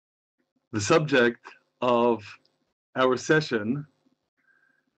The subject of our session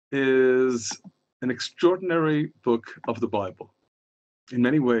is an extraordinary book of the Bible, in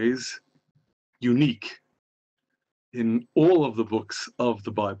many ways unique in all of the books of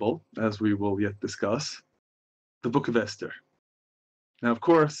the Bible, as we will yet discuss, the book of Esther. Now, of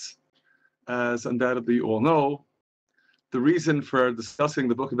course, as undoubtedly you all know, the reason for discussing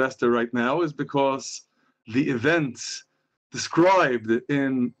the book of Esther right now is because the events described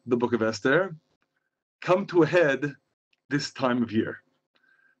in the book of Esther come to a head this time of year,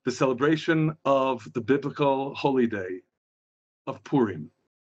 the celebration of the biblical holy day of Purim.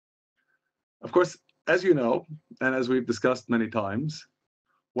 Of course, as you know, and as we've discussed many times,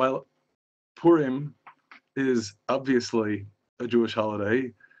 while Purim is obviously a Jewish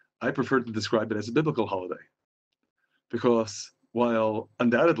holiday, I prefer to describe it as a biblical holiday, because while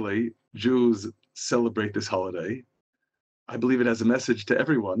undoubtedly Jews celebrate this holiday, I believe it has a message to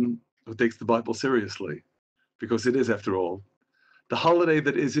everyone who takes the Bible seriously, because it is, after all, the holiday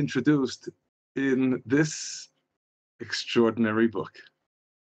that is introduced in this extraordinary book,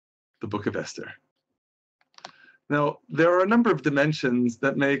 the book of Esther. Now, there are a number of dimensions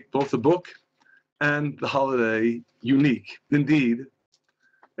that make both the book and the holiday unique, indeed,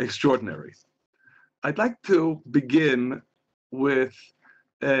 extraordinary. I'd like to begin with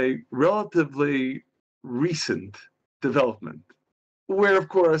a relatively recent development, where, of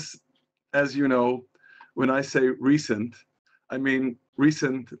course, as you know, when I say recent, I mean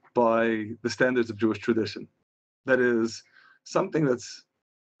recent by the standards of Jewish tradition. That is, something that's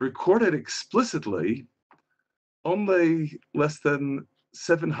recorded explicitly only less than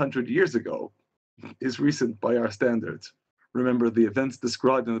 700 years ago is recent by our standards. Remember, the events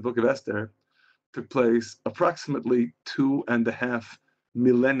described in the book of Esther took place approximately 2.5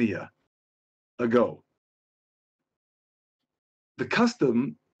 millennia ago. The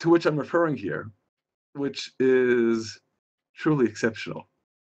custom to which I'm referring here, which is truly exceptional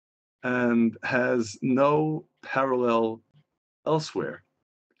and has no parallel elsewhere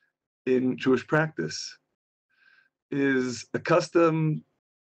in Jewish practice, is a custom,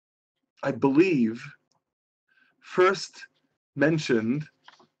 I believe, first mentioned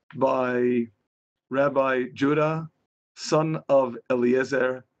by Rabbi Judah, son of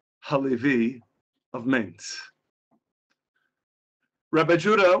Eliezer Halevi of Mainz. Rabbi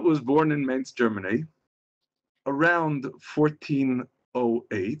Judah was born in Mainz, Germany, around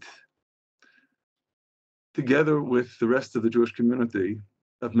 1408. Together with the rest of the Jewish community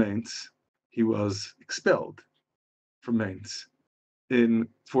of Mainz, he was expelled from Mainz in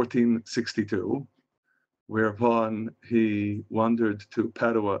 1462, whereupon he wandered to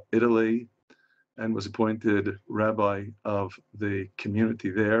Padua, Italy, and was appointed rabbi of the community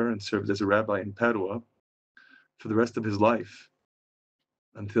there and served as a rabbi in Padua for the rest of his life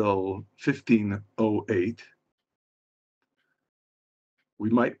until 1508. We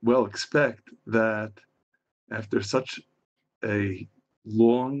might well expect that after such a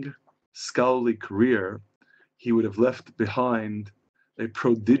long scholarly career, he would have left behind a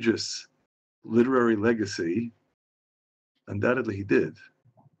prodigious literary legacy. Undoubtedly he did.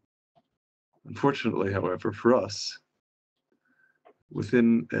 Unfortunately, however, for us,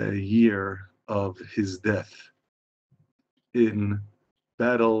 within a year of his death, in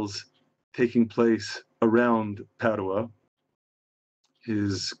battles taking place around Padua,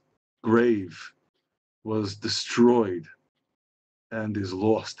 his grave was destroyed and is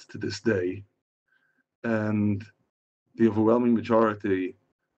lost to this day, and the overwhelming majority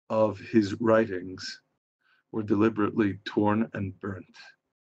of his writings were deliberately torn and burnt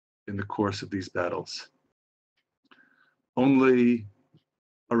in the course of these battles. Only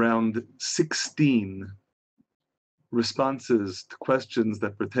around 16 responses to questions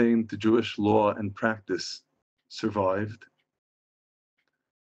that pertain to Jewish law and practice survived,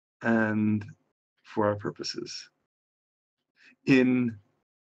 and for our purposes. In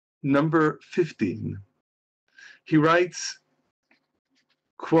number 15, he writes,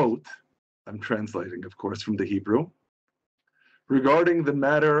 quote, I'm translating, of course, from the Hebrew, regarding the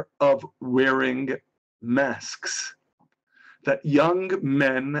matter of wearing masks, that young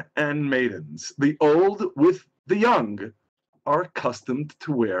men and maidens, the old with the young, are accustomed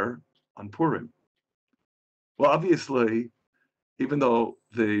to wear on Purim. Well, obviously, even though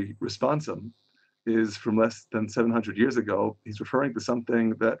the responsum is from less than 700 years ago, he's referring to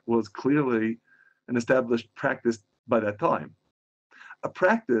something that was clearly an established practice by that time. A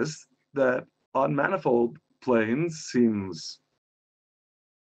practice that on manifold planes seems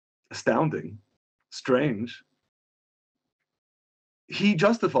astounding, strange. He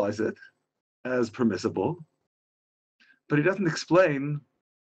justifies it as permissible, but he doesn't explain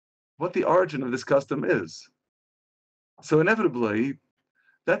what the origin of this custom is. So inevitably,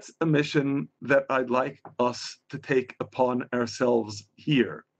 that's a mission that I'd like us to take upon ourselves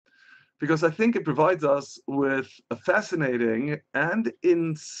here, because I think it provides us with a fascinating and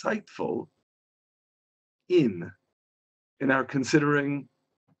insightful in our considering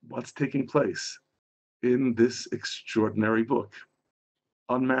what's taking place in this extraordinary book,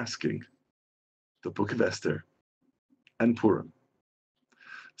 Unmasking, the Book of Esther and Purim.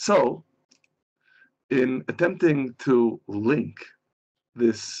 So, in attempting to link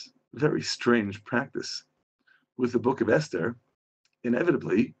this very strange practice with the Book of Esther,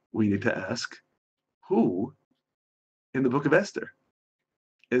 inevitably we need to ask, who in the Book of Esther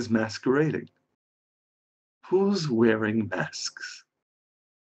is masquerading? Who's wearing masks?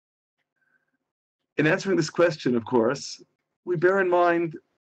 In answering this question, of course, we bear in mind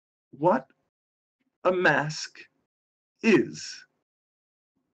what a mask is.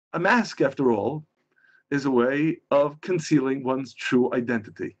 A mask, after all, is a way of concealing one's true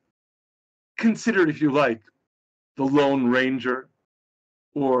identity. Consider, if you like, the Lone Ranger,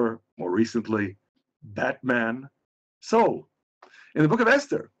 or more recently, Batman. So, in the Book of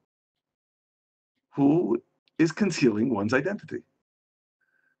Esther, who is concealing one's identity?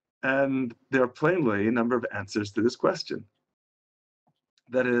 And there are plainly a number of answers to this question.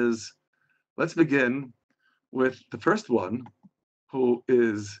 That is, let's begin with the first one, who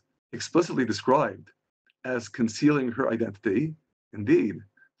is explicitly described as concealing her identity, indeed,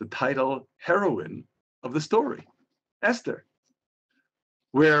 the title heroine of the story, Esther,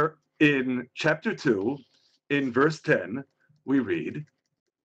 where in chapter 2, in verse 10, we read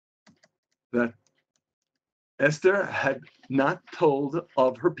that Esther had not told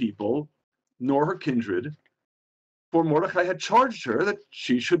of her people nor her kindred, for Mordecai had charged her that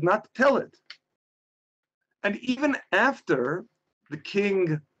she should not tell it. And even after the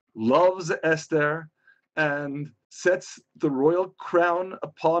king loves Esther and sets the royal crown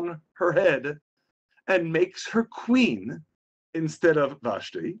upon her head and makes her queen instead of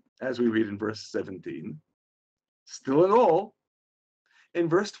Vashti, as we read in verse 17, still in all, in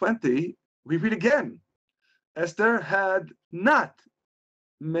verse 20, we read again, Esther had not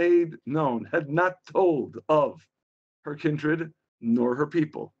made known, had not told of her kindred nor her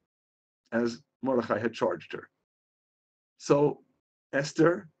people, as Mordecai had charged her. So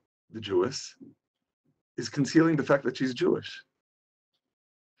Esther, the Jewess, is concealing the fact that she's Jewish.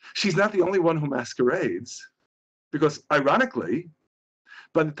 She's not the only one who masquerades, because ironically,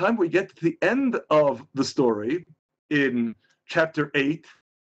 by the time we get to the end of the story, in chapter 8,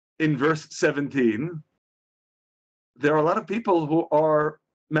 in verse 17, there are a lot of people who are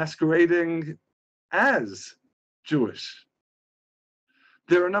masquerading as Jewish.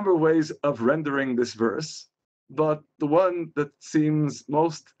 There are a number of ways of rendering this verse, but the one that seems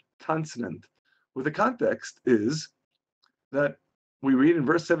most consonant with the context is that we read in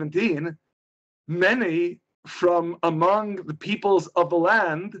verse 17, many from among the peoples of the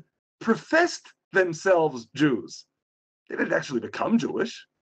land professed themselves Jews. They didn't actually become Jewish,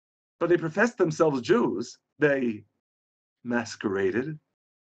 but they professed themselves Jews. They masqueraded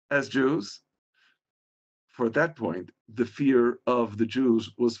as Jews. For at that point, the fear of the Jews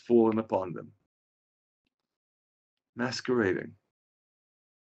was fallen upon them. Masquerading.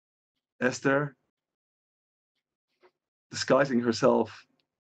 Esther disguising herself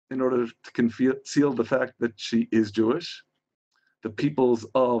in order to conceal the fact that she is Jewish. The peoples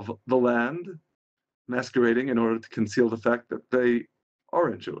of the land masquerading in order to conceal the fact that they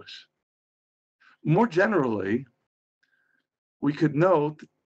aren't Jewish. More generally, we could note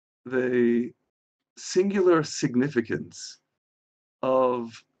the singular significance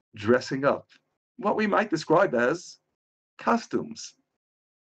of dressing up, what we might describe as costumes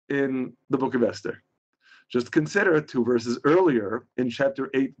in the Book of Esther. Just consider 2 verses earlier in chapter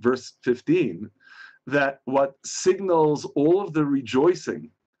 8, verse 15, that what signals all of the rejoicing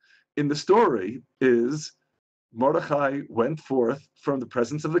in the story is Mordecai went forth from the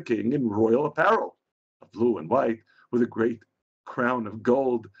presence of the king in royal apparel, of blue and white, with a great crown of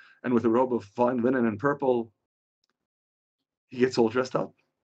gold and with a robe of fine linen and purple. He gets all dressed up,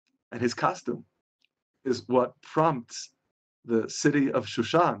 and his costume is what prompts the city of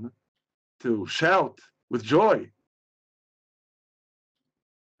Shushan to shout with joy.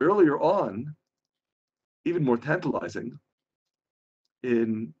 Earlier on, even more tantalizing,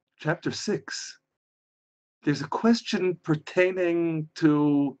 in chapter 6, there's a question pertaining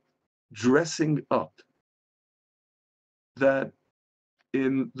to dressing up that,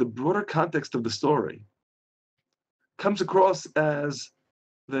 in the broader context of the story, comes across as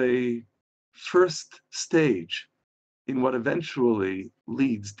the first stage in what eventually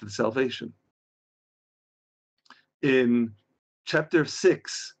leads to the salvation. In chapter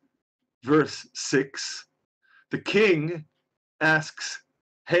 6, verse 6, the king asks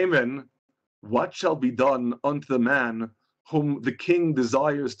Haman, what shall be done unto the man whom the king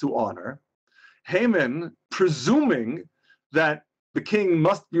desires to honor? Haman, presuming that the king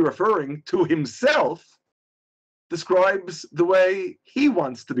must be referring to himself, describes the way he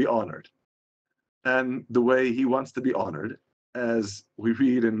wants to be honored. And the way he wants to be honored, as we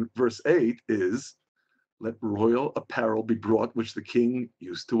read in verse 8, is, let royal apparel be brought which the king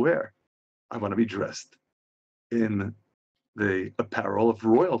used to wear. I want to be dressed in the apparel of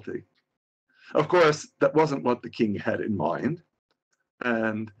royalty. Of course, that wasn't what the king had in mind.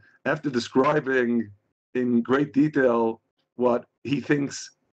 And after describing in great detail what he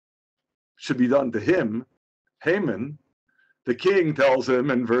thinks should be done to him, Haman, the king tells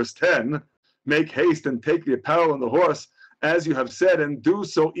him in verse 10, make haste and take the apparel and the horse, as you have said, and do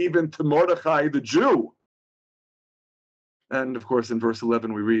so even to Mordecai the Jew. And of course, in verse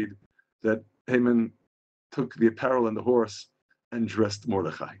 11, we read that Haman took the apparel and the horse and dressed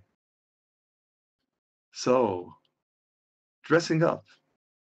Mordecai. So, dressing up,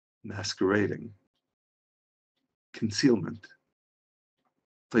 masquerading, concealment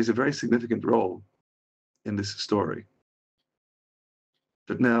plays a very significant role in this story.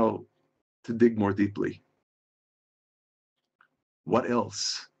 But now, to dig more deeply, what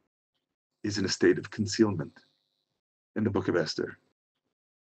else is in a state of concealment in the book of Esther?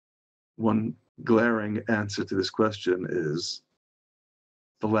 One glaring answer to this question is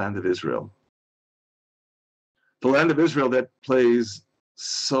the land of Israel. The land of Israel that plays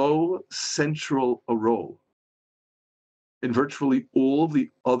so central a role in virtually all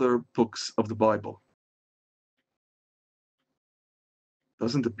the other books of the Bible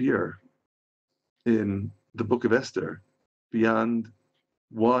doesn't appear in the book of Esther beyond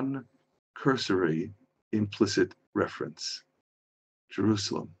one cursory implicit reference: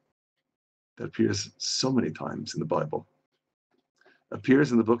 Jerusalem, that appears so many times in the Bible,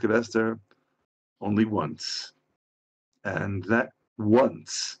 appears in the book of Esther only once. And that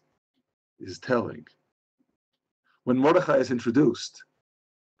once is telling. When Mordecai is introduced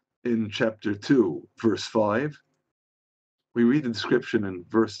in chapter 2, verse 5, we read the description in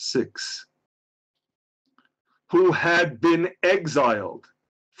verse 6. Who had been exiled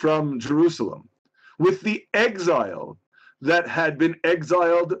from Jerusalem, with the exile that had been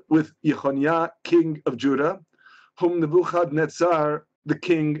exiled with Yechoniah, king of Judah, whom Nebuchadnezzar, the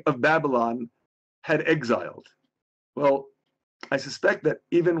king of Babylon, had exiled. Well, I suspect that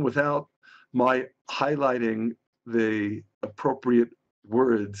even without my highlighting the appropriate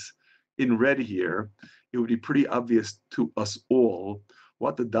words in red here, it would be pretty obvious to us all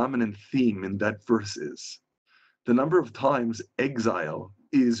what the dominant theme in that verse is. The number of times exile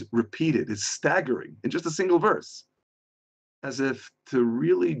is repeated is staggering in just a single verse, as if to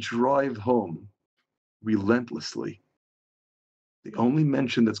really drive home relentlessly the only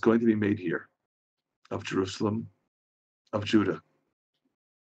mention that's going to be made here of Jerusalem, of Judah,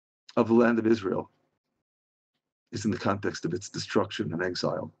 of the land of Israel, is in the context of its destruction and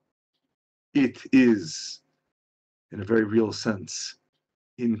exile. It is, in a very real sense,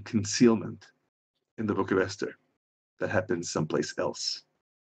 in concealment in the book of Esther that happens someplace else.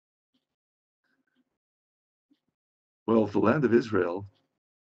 Well, the land of Israel,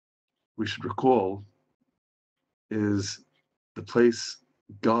 we should recall, is the place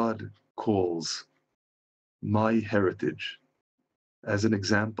God calls my heritage. As an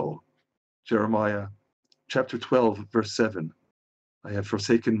example, Jeremiah chapter 12, verse 7, I have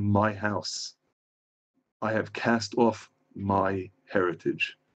forsaken my house. I have cast off my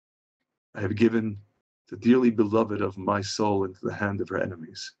heritage. I have given the dearly beloved of my soul into the hand of her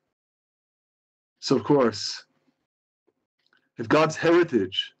enemies. So, of course, if God's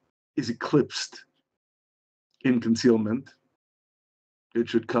heritage is eclipsed in concealment, it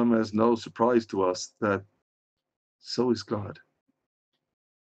should come as no surprise to us that so is God.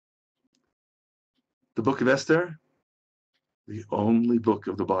 The book of Esther, the only book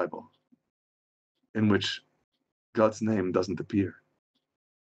of the Bible in which God's name doesn't appear.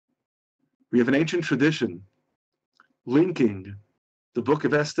 We have an ancient tradition linking the book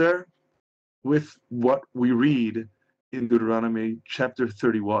of Esther with what we read in Deuteronomy chapter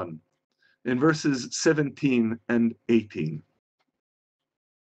 31, in verses 17 and 18,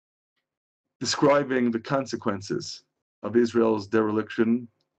 describing the consequences of Israel's dereliction.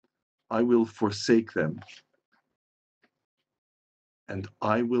 I will forsake them, and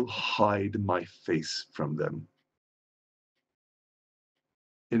I will hide my face from them.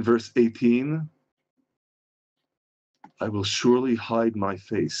 In verse 18, I will surely hide my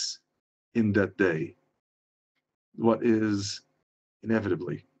face in that day. What is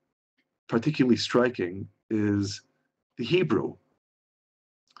inevitably particularly striking is the Hebrew.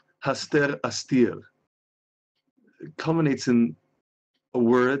 Haster astir. It culminates in a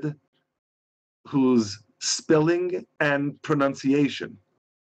word whose spelling and pronunciation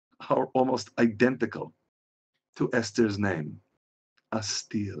are almost identical to Esther's name,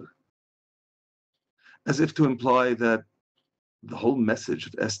 astir. As if to imply that the whole message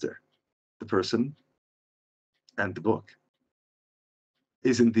of Esther, the person and the book,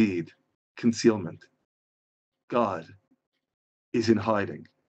 is indeed concealment. God is in hiding.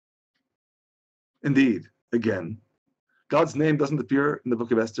 Indeed, again, God's name doesn't appear in the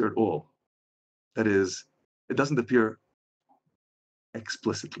book of Esther at all. That is, it doesn't appear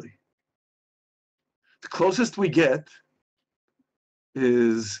explicitly. The closest we get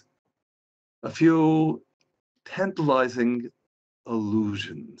is a few tantalizing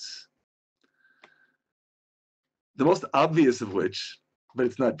allusions. The most obvious of which, but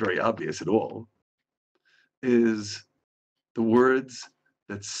it's not very obvious at all, is the words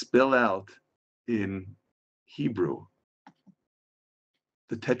that spell out in Hebrew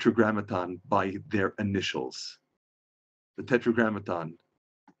the tetragrammaton by their initials. The tetragrammaton,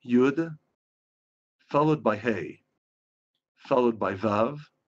 Yud, followed by Hey, followed by Vav,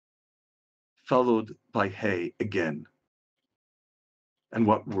 followed by Hey again. And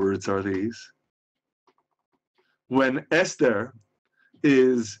what words are these? When Esther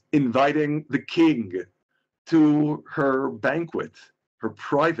is inviting the king to her banquet, her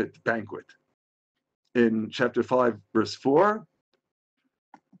private banquet, in chapter 5, verse 4,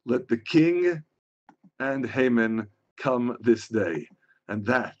 let the king and Haman come this day. And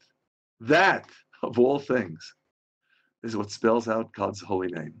that of all things, is what spells out God's holy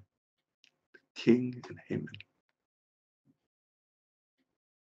name. King and Haman.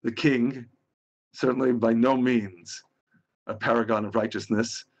 The king, certainly by no means a paragon of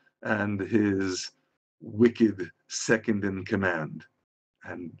righteousness, and his wicked second in command.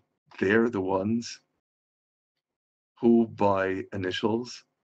 And they're the ones who, by initials,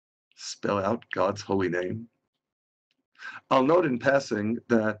 spell out God's holy name. I'll note in passing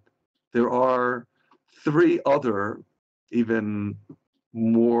that there are 3 other, even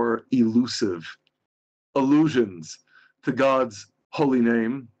more elusive allusions to God's holy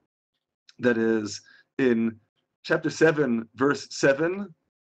name. That is, in chapter 7, verse 7,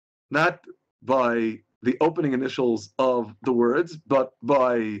 not by the opening initials of the words, but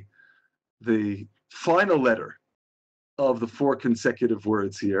by the final letter of the 4 consecutive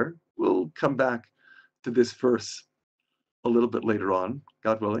words here. We'll come back to this verse a little bit later on,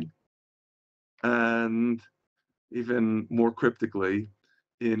 God willing. And even more cryptically,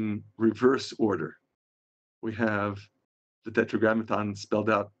 in reverse order, we have the tetragrammaton spelled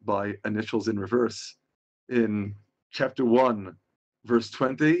out by initials in reverse in chapter 1, verse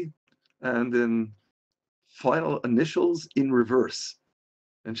 20, and in final initials in reverse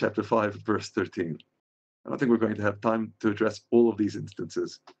in chapter 5, verse 13. I don't think we're going to have time to address all of these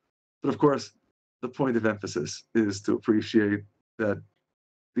instances. But of course, the point of emphasis is to appreciate that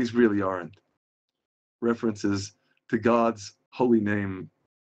these really aren't references to God's holy name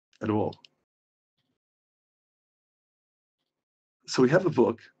at all. So we have a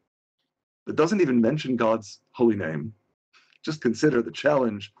book that doesn't even mention God's holy name. Just consider the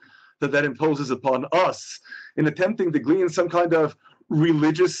challenge that imposes upon us in attempting to glean some kind of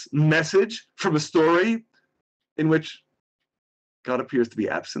religious message from a story in which God appears to be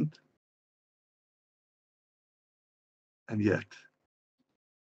absent. And yet,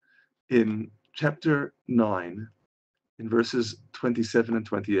 in chapter 9, in verses 27 and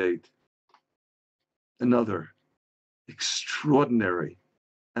 28, another extraordinary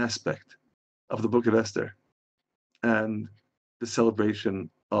aspect of the book of Esther and the celebration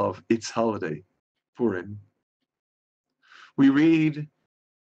of its holiday, Purim. We read,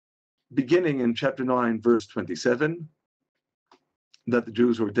 beginning in chapter 9, verse 27, that the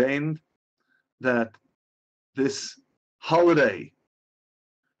Jews ordained that this holiday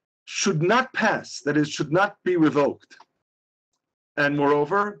should not pass, that is, should not be revoked. And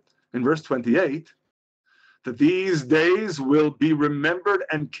moreover, in verse 28, that these days will be remembered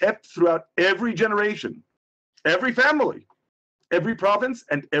and kept throughout every generation, every family, every province,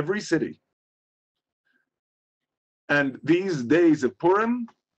 and every city. And these days of Purim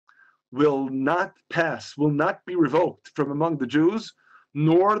will not pass, will not be revoked from among the Jews,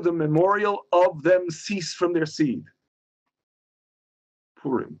 nor the memorial of them cease from their seed.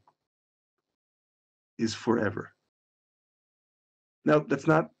 Purim is forever. Now, that's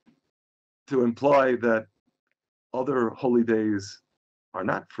not to imply that other holy days are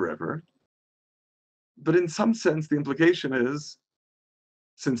not forever. But in some sense, the implication is,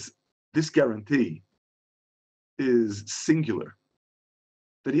 since this guarantee is singular,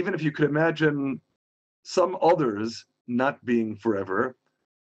 that even if you could imagine some others not being forever,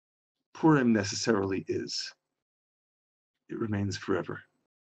 Purim necessarily is. It remains forever.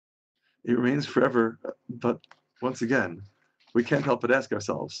 It remains forever, but once again, we can't help but ask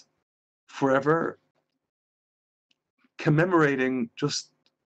ourselves, forever commemorating just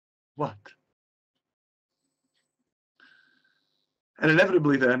what? And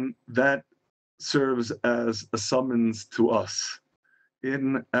inevitably then, that serves as a summons to us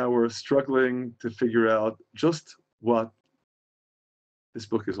in our struggling to figure out just what this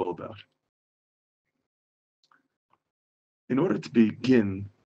book is all about. In order to begin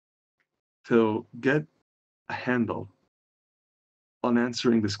to get a handle on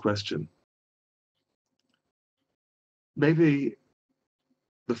answering this question, maybe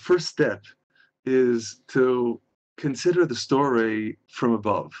the first step is to consider the story from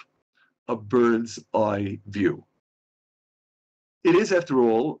above, a bird's eye view. It is, after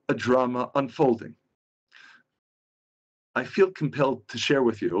all, a drama unfolding. I feel compelled to share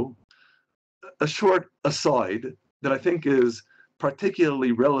with you a short aside that I think is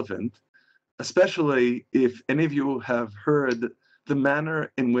particularly relevant, especially if any of you have heard the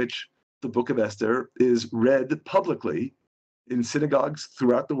manner in which the book of Esther is read publicly in synagogues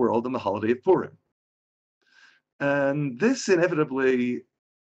throughout the world on the holiday of Purim. And this inevitably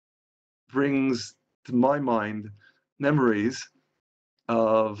brings to my mind memories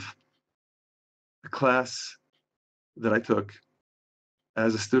of a class that I took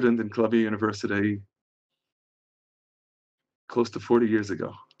as a student in Columbia University close to 40 years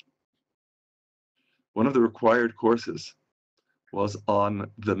ago. One of the required courses was on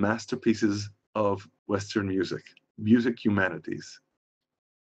the masterpieces of Western music, music humanities.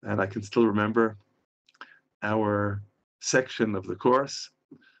 And I can still remember our section of the course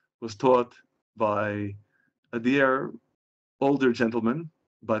was taught by a dear older gentleman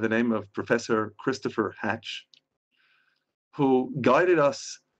by the name of Professor Christopher Hatch, who guided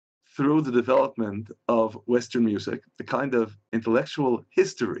us through the development of Western music, the kind of intellectual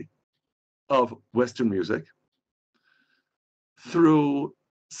history of Western music, through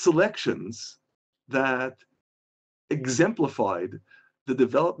selections that exemplified the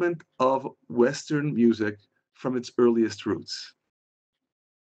development of Western music from its earliest roots.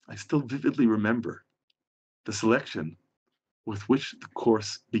 I still vividly remember the selection with which the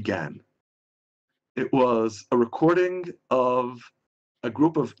course began. It was a recording of a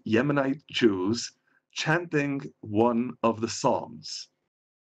group of Yemenite Jews chanting one of the Psalms.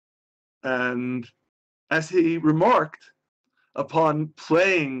 And as he remarked upon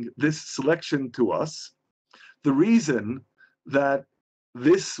playing this selection to us, the reason that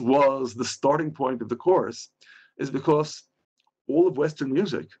this was the starting point of the course is because all of Western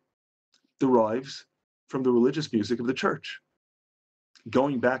music derives from the religious music of the church.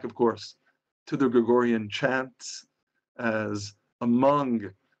 Going back, of course, to the Gregorian chants as among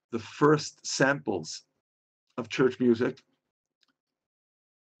the first samples of church music.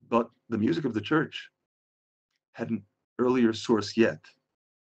 But the music of the church had an earlier source yet,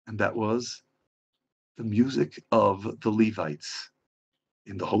 and that was the music of the Levites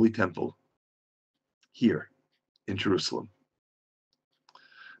in the Holy Temple here in Jerusalem.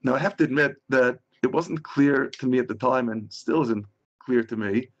 Now, I have to admit that it wasn't clear to me at the time, and still isn't clear to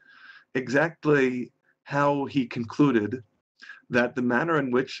me, exactly how he concluded that the manner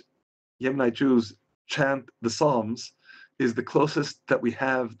in which Yemenite Jews chant the Psalms is the closest that we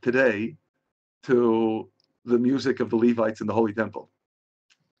have today to the music of the Levites in the Holy Temple.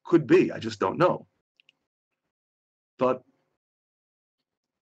 Could be, I just don't know. But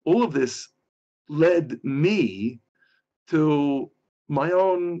all of this led me to my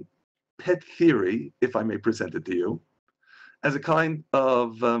own pet theory, if I may present it to you, as a kind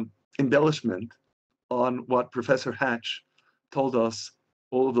of embellishment on what Professor Hatch told us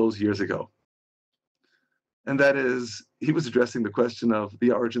all of those years ago. And that is, he was addressing the question of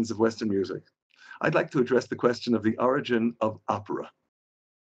the origins of Western music. I'd like to address the question of the origin of opera.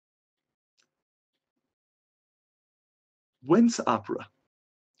 Whence opera?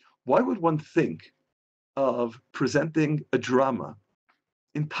 Why would one think of presenting a drama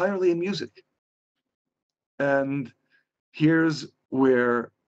entirely in music? And here's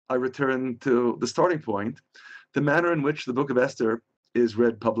where I return to the starting point, the manner in which the book of Esther is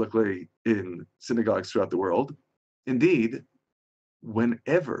read publicly in synagogues throughout the world. Indeed,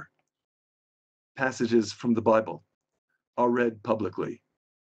 whenever passages from the Bible are read publicly,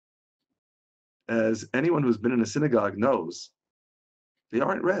 as anyone who's been in a synagogue knows, they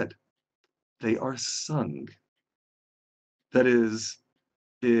aren't read. They are sung. That is,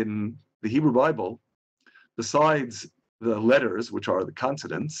 in the Hebrew Bible, besides the letters, which are the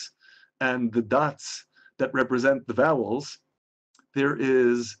consonants, and the dots that represent the vowels, there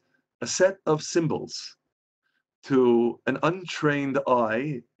is a set of symbols. To an untrained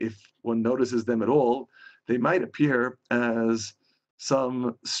eye, if one notices them at all, they might appear as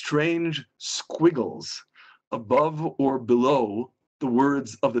some strange squiggles above or below the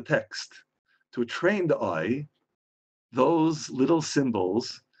words of the text. To a trained eye, those little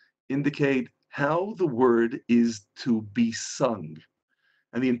symbols indicate how the word is to be sung.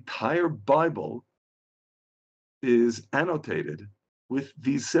 And the entire Bible is annotated with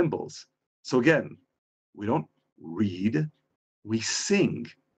these symbols. So again, we don't read, we sing.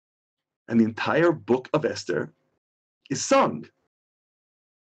 And the entire book of Esther is sung.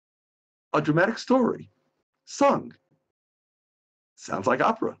 A dramatic story, sung. Sounds like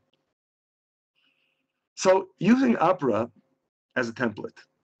opera. So using opera as a template,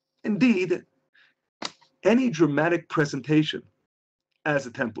 indeed, any dramatic presentation as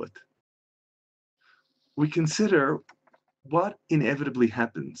a template, we consider what inevitably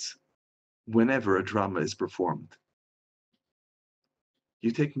happens whenever a drama is performed.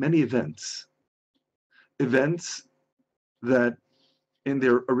 You take many events that in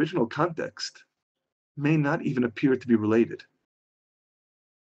their original context may not even appear to be related,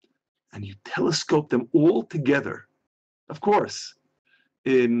 and you telescope them all together, of course,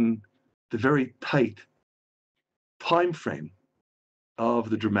 in the very tight time frame of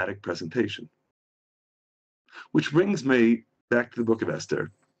the dramatic presentation. Which brings me back to the book of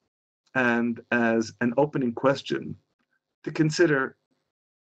Esther, and as an opening question, to consider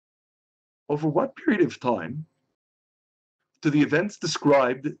over what period of time do the events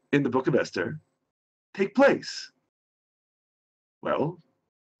described in the book of Esther take place? Well,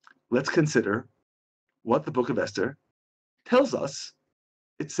 let's consider what the book of Esther tells us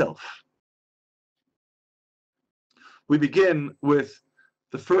itself. We begin with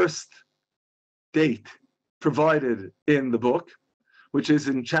the first date provided in the book, which is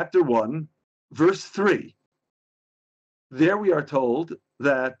in chapter 1, verse 3. There we are told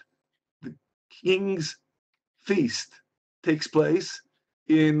that the king's feast takes place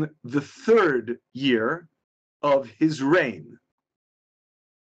in the 3rd year of his reign.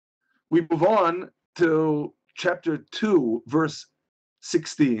 We move on to chapter 2, verse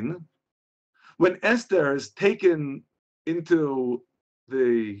 16, when Esther is taken into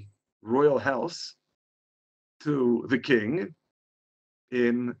the royal house to the king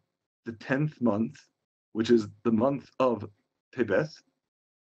in the 10th month, which is the month of Tebeth,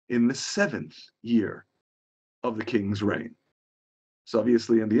 in the 7th year of the king's reign. So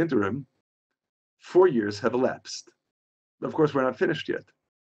obviously in the interim, 4 years have elapsed. Of course, we're not finished yet.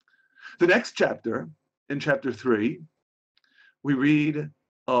 The next chapter, in chapter 3, we read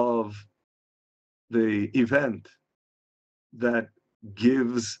of the event that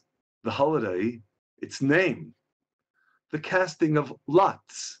gives the holiday its name, the casting of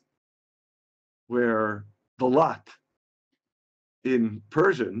lots, where the lot in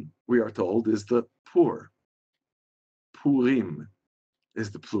Persian, we are told, is the pur. Purim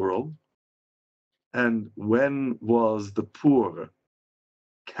is the plural. And when was the pur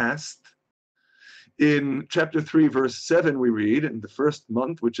cast? In chapter 3, verse 7, we read, in the 1st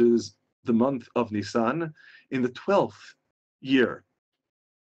month, which is the month of Nisan, in the 12th year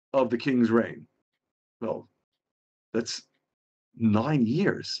of the king's reign. Well, that's 9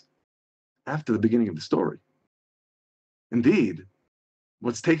 years after the beginning of the story. Indeed,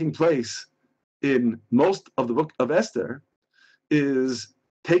 what's taking place in most of the book of Esther is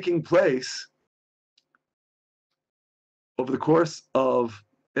taking place over the course of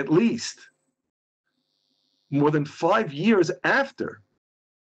at least more than 5 years after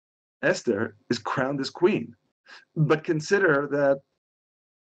Esther is crowned as queen. But consider that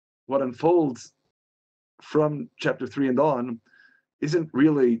what unfolds from chapter 3 and on isn't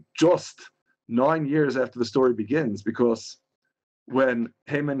really just 9 years after the story begins, because when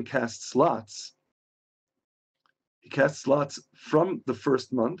Haman casts lots, he casts lots from the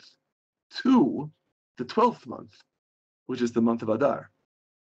 1st month to the 12th month, which is the month of Adar.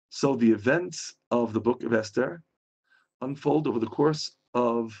 So the events of the book of Esther unfold over the course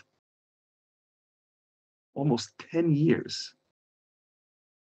of almost 10 years.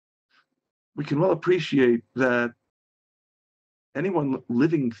 We can well appreciate that anyone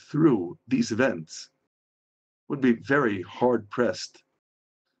living through these events would be very hard-pressed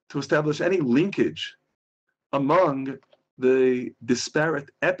to establish any linkage among the disparate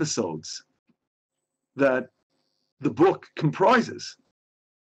episodes that the book comprises.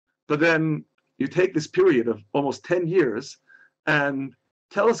 But then you take this period of almost 10 years and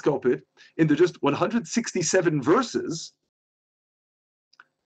telescope it into just 167 verses,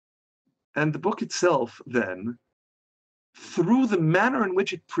 and the book itself then, through the manner in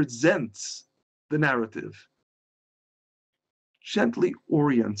which it presents the narrative, gently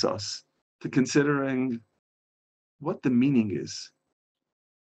orients us to considering what the meaning is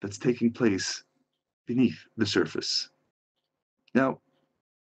that's taking place beneath the surface. Now,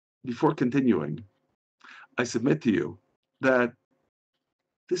 before continuing, I submit to you that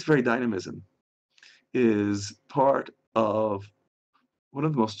this very dynamism is part of one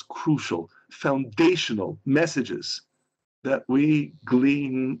of the most crucial, foundational messages that we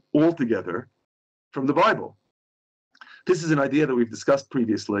glean altogether from the Bible. This is an idea that we've discussed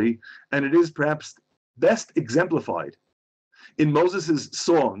previously, and it is perhaps best exemplified in Moses'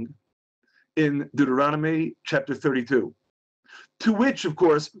 song in Deuteronomy chapter 32, to which, of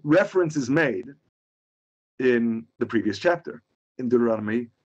course, reference is made in the previous chapter, in Deuteronomy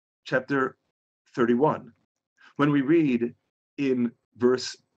chapter 31, when we read in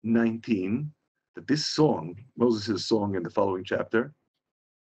verse 19 that this song, Moses' song in the following chapter,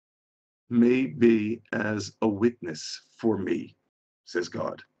 may be as a witness for me, says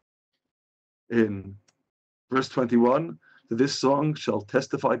God. In verse 21, that this song shall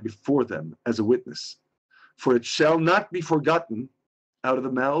testify before them as a witness, for it shall not be forgotten out of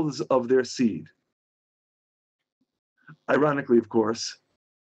the mouths of their seed. Ironically, of course,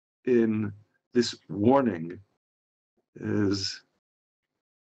 in this warning is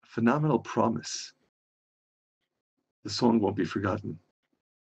a phenomenal promise. The song won't be forgotten.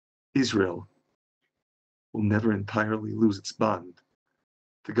 Israel will never entirely lose its bond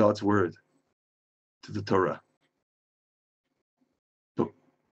to God's word, to the Torah. But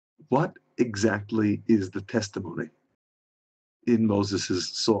what exactly is the testimony in Moses'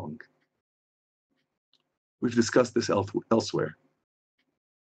 song? We've discussed this elsewhere.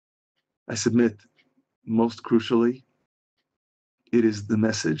 I submit, most crucially, it is the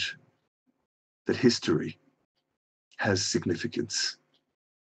message that history has significance.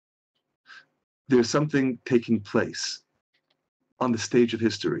 There's something taking place on the stage of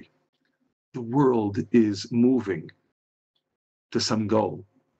history. The world is moving to some goal.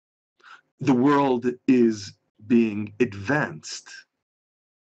 The world is being advanced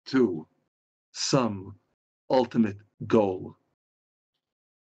to some ultimate goal.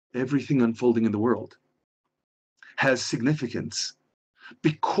 Everything unfolding in the world has significance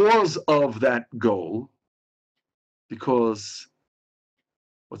because of that goal, because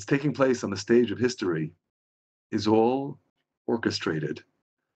what's taking place on the stage of history is all orchestrated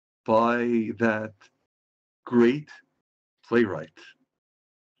by that great playwright,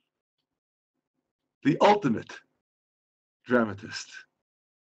 the ultimate dramatist,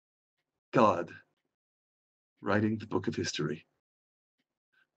 God writing the book of history,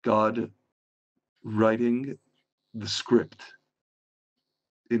 God writing the script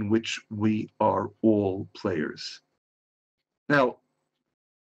in which we are all players. Now,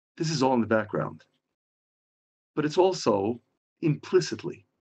 this is all in the background, but it's also implicitly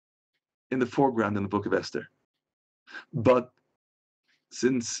in the foreground in the book of Esther. But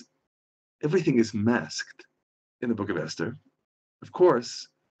since everything is masked in the book of Esther, of course,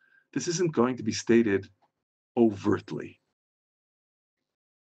 this isn't going to be stated overtly.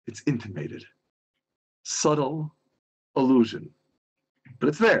 It's intimated, subtle allusion, but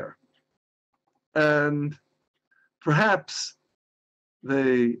it's there. And perhaps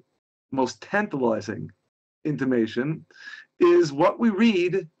the most tantalizing intimation is what we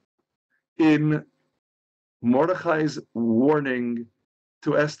read in Mordechai's warning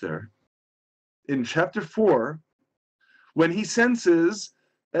to Esther in chapter 4, when he senses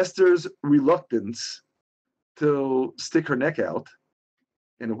Esther's reluctance to stick her neck out,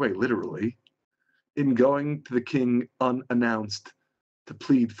 in a way, literally, in going to the king unannounced to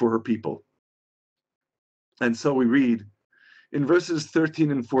plead for her people. And so we read in verses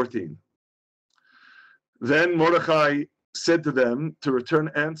 13 and 14, then Mordechai said to them to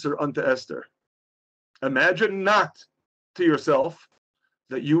return answer unto Esther, imagine not to yourself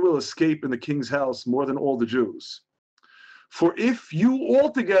that you will escape in the king's house more than all the Jews. For if you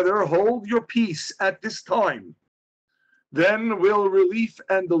altogether hold your peace at this time, then will relief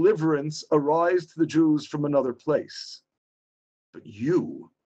and deliverance arise to the Jews from another place. But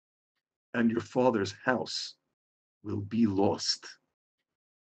you and your father's house will be lost.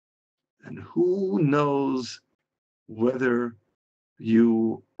 And who knows whether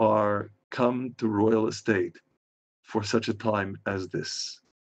you are come to royal estate for such a time as this.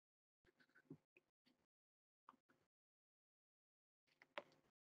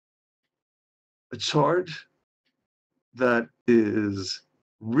 a charge that is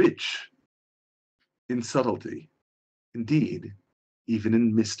rich in subtlety, indeed, even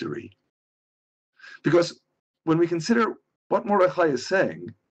in mystery. Because when we consider what Mordechai is saying,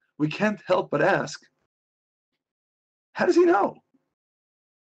 we can't help but ask, how does he know?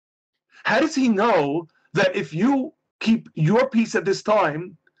 How does he know that if you keep your peace at this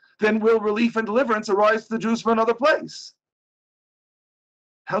time, then will relief and deliverance arise to the Jews from another place?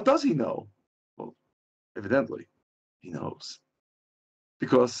 How does he know? Well, evidently, he knows.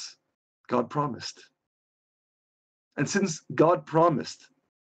 Because God promised. And since God promised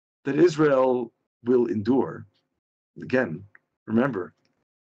that Israel will endure, again, remember,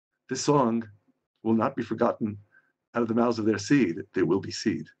 this song will not be forgotten out of the mouths of their seed. There will be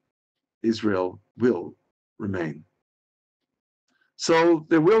seed. Israel will remain. So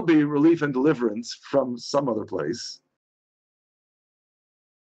there will be relief and deliverance from some other place.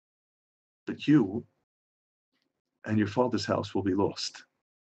 But you and your father's house will be lost.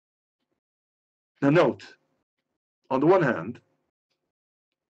 Now note, on the one hand,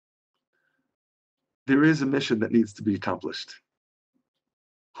 there is a mission that needs to be accomplished.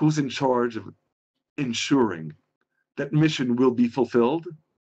 Who's in charge of ensuring that mission will be fulfilled?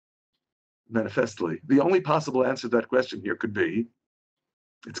 Manifestly. The only possible answer to that question here could be,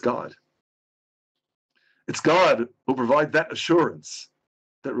 it's God. It's God who provides that assurance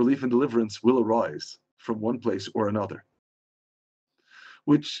that relief and deliverance will arise from one place or another.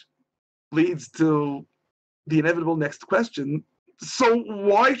 Which leads to the inevitable next question. So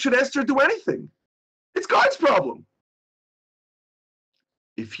why should Esther do anything? It's God's problem.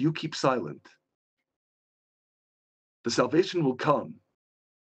 If you keep silent, the salvation will come.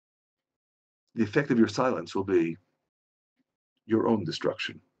 The effect of your silence will be your own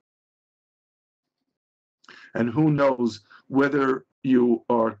destruction. And who knows whether you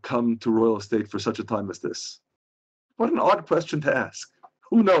are come to royal estate for such a time as this? What an odd question to ask.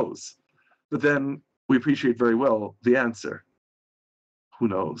 Who knows? But then we appreciate very well the answer. Who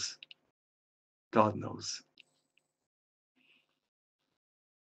knows? God knows.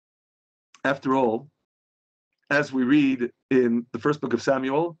 After all, as we read in the first book of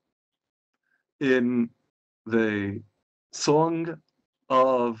Samuel, in the Song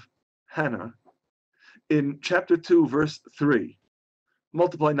of Hannah, in chapter 2, verse 3,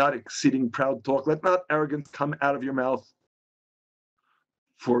 multiply not exceeding proud talk, let not arrogance come out of your mouth,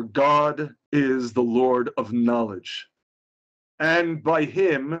 for God is the Lord of knowledge, and by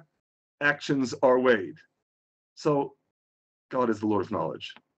him actions are weighed. So God is the Lord of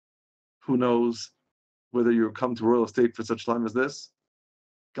knowledge. Who knows whether you come to royal estate for such time as this?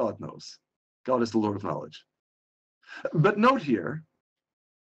 God knows. God is the Lord of knowledge. But note here,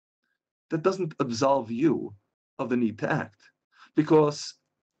 that doesn't absolve you of the need to act. Because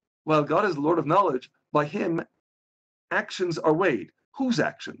while God is the Lord of knowledge, by him, actions are weighed. Whose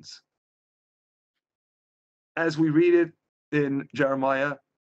actions? As we read it in Jeremiah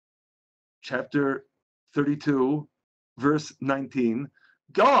chapter 32, verse 19,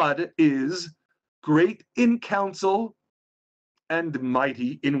 God is great in counsel and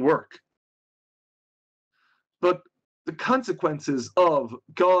mighty in work. But the consequences of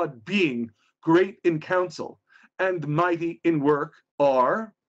God being great in counsel and mighty in work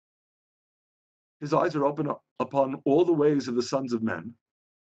are, his eyes are open upon all the ways of the sons of men,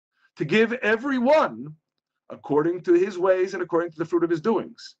 to give every one according to his ways and according to the fruit of his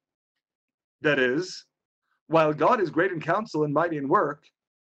doings. That is, while God is great in counsel and mighty in work,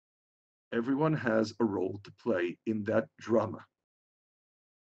 everyone has a role to play in that drama.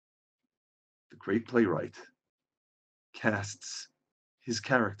 The great playwright casts his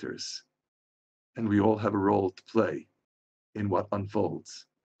characters, and we all have a role to play in what unfolds.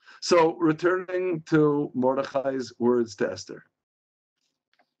 So, returning to Mordechai's words to Esther,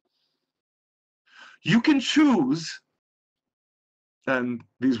 you can choose, and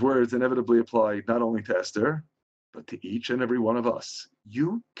these words inevitably apply not only to Esther, but to each and every one of us.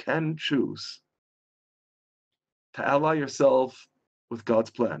 You can choose to ally yourself with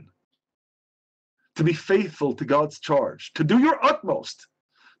God's plan, to be faithful to God's charge, to do your utmost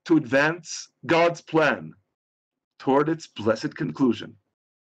to advance God's plan toward its blessed conclusion.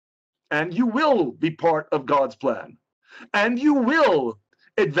 And you will be part of God's plan. And you will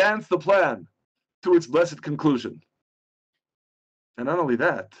advance the plan to its blessed conclusion. And not only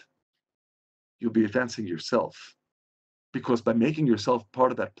that, you'll be advancing yourself. Because by making yourself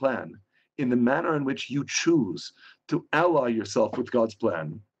part of that plan, in the manner in which you choose to ally yourself with God's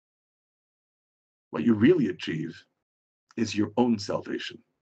plan, what you really achieve is your own salvation.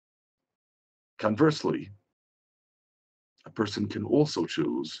 Conversely, a person can also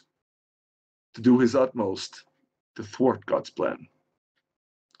choose to do his utmost to thwart God's plan,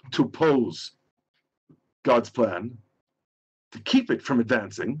 to oppose God's plan, to keep it from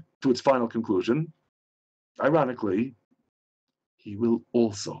advancing to its final conclusion, ironically, he will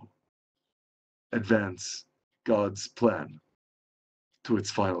also advance God's plan to its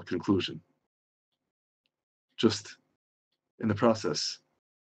final conclusion. Just in the process,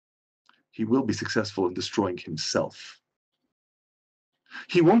 he will be successful in destroying himself.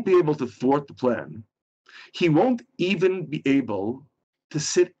 He won't be able to thwart the plan. He won't even be able to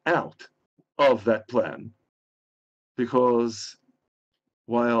sit out of that plan, because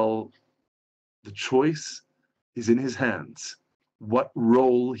while the choice is in his hands, what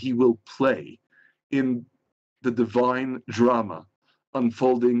role he will play in the divine drama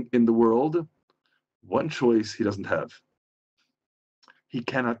unfolding in the world, one choice he doesn't have. He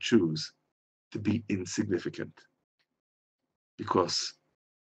cannot choose to be insignificant, because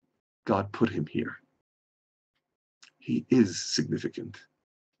God put him here. He is significant.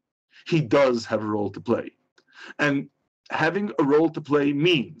 He does have a role to play. And having a role to play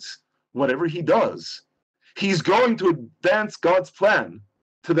means whatever he does, he's going to advance God's plan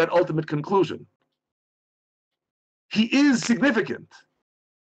to that ultimate conclusion. He is significant.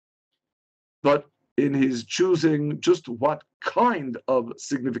 But in his choosing just what kind of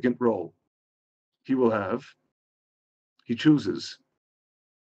significant role he will have, he chooses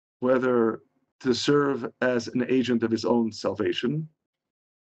whether to serve as an agent of his own salvation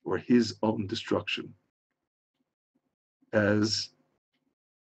or his own destruction. As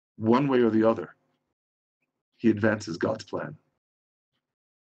one way or the other, he advances God's plan.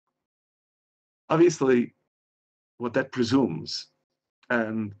 Obviously, what that presumes,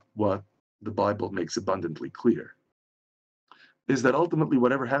 and what the Bible makes abundantly clear, is that ultimately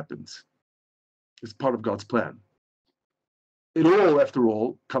whatever happens is part of God's plan. It all, after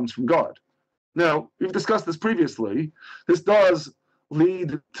all, comes from God. Now, we've discussed this previously. This does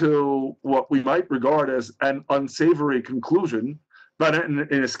lead to what we might regard as an unsavory conclusion, but an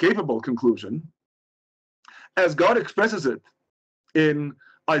inescapable conclusion, as God expresses it in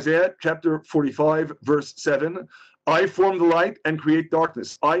Isaiah chapter 45, verse 7, I form the light and create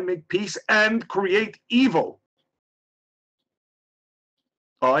darkness. I make peace and create evil.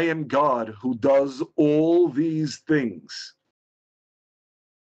 I am God who does all these things.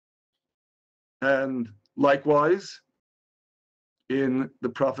 And likewise, in the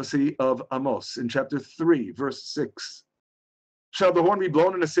prophecy of Amos, in chapter 3, verse 6, shall the horn be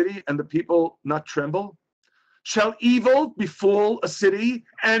blown in a city and the people not tremble? Shall evil befall a city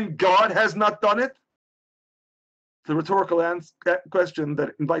and God has not done it? The rhetorical question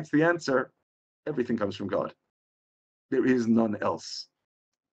that invites the answer, everything comes from God. There is none else.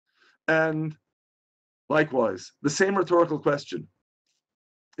 And likewise, the same rhetorical question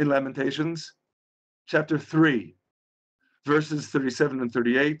in Lamentations, chapter 3, verses 37 and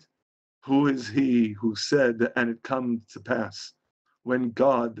 38, who is he who said, and it come to pass, when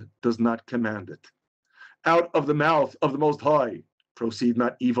God does not command it? Out of the mouth of the Most High proceed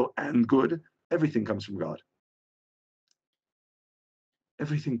not evil and good. Everything comes from God.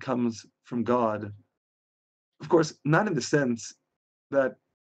 Everything comes from God. Of course, not in the sense that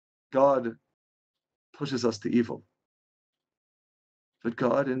God pushes us to evil, but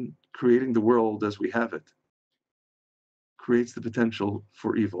God, in creating the world as we have it, creates the potential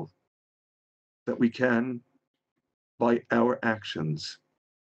for evil that we can, by our actions,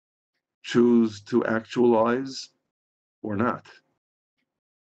 choose to actualize or not.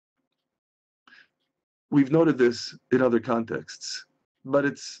 We've noted this in other contexts, but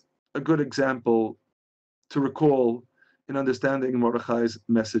it's a good example to recall in understanding Mordechai's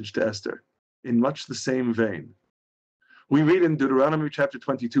message to Esther. In much the same vein, we read in Deuteronomy chapter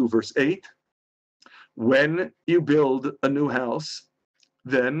 22, verse 8, when you build a new house,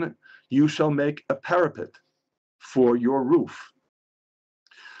 then you shall make a parapet for your roof,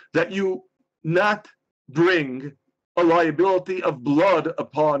 that you not bring a liability of blood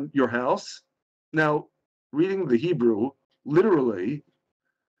upon your house. Now, reading the Hebrew, literally,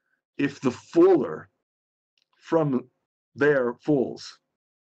 if the faller from there falls.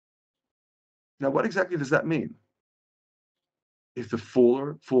 Now, what exactly does that mean? If the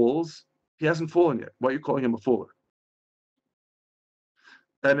faller falls, he hasn't fallen yet. Why are you calling him a faller?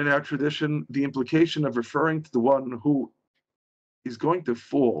 And in our tradition, the implication of referring to the one who is going to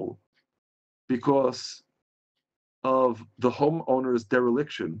fall because of the homeowner's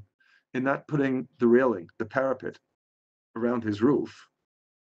dereliction in not putting the railing, the parapet, around his roof,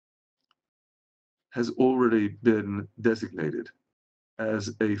 has already been designated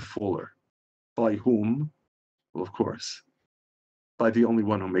as a faller. By whom? Well, of course, by the only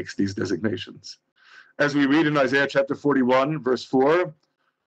one who makes these designations. As we read in Isaiah chapter 41, verse 4,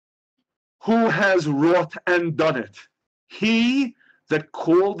 who has wrought and done it? He that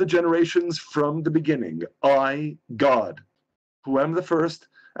called the generations from the beginning, I, God, who am the first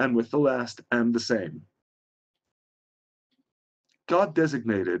and with the last am the same. God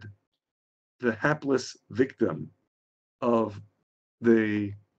designated the hapless victim of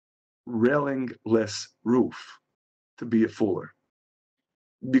the railingless roof to be a fuller.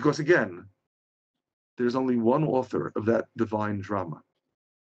 Because again, there's only one author of that divine drama,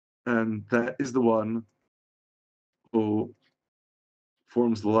 and that is the one who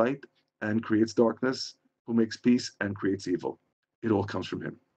forms the light and creates darkness, who makes peace and creates evil. It all comes from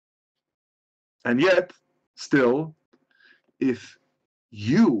him. And yet, still, if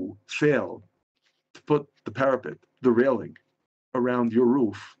you fail to put the parapet, the railing, around your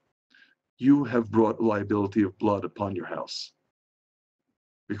roof, you have brought liability of blood upon your house.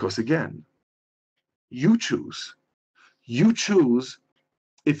 Because again, you choose. You choose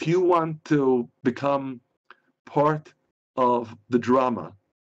if you want to become part of the drama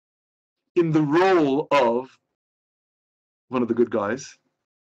in the role of one of the good guys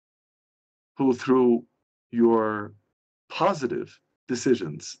who, through your positive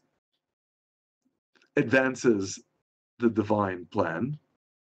decisions, advances the divine plan,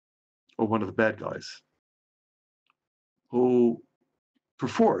 or one of the bad guys who,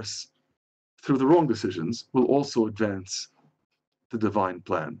 perforce, through the wrong decisions, will also advance the divine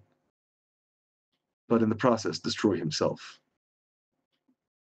plan, but in the process destroy himself.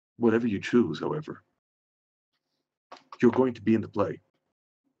 Whatever you choose, however, you're going to be in the play.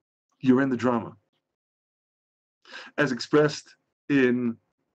 You're in the drama. As expressed in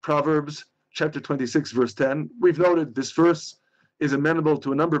Proverbs chapter 26, verse 10, we've noted this verse is amenable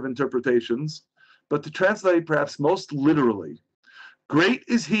to a number of interpretations, but to translate perhaps most literally, great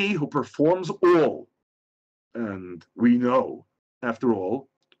is he who performs all. And we know, after all,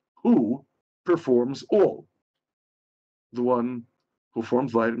 who performs all. The one who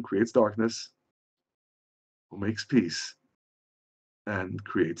forms light and creates darkness, who makes peace and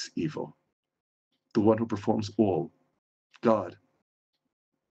creates evil. The one who performs all, God.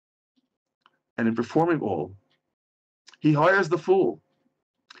 And in performing all, he hires the fool,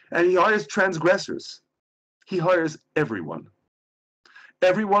 and he hires transgressors. He hires everyone.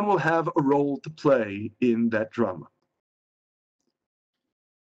 Everyone will have a role to play in that drama.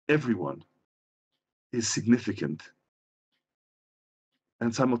 Everyone is significant.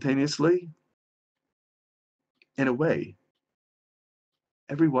 And simultaneously, in a way,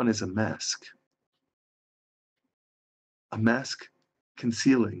 everyone is a mask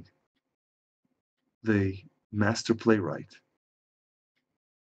concealing the master playwright,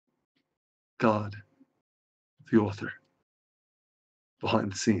 God, the author,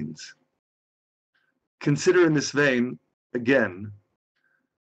 behind the scenes. Consider in this vein, again,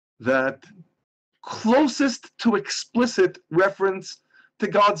 that closest to explicit reference to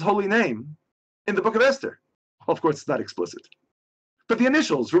God's holy name in the book of Esther. Well, of course, it's not explicit. But the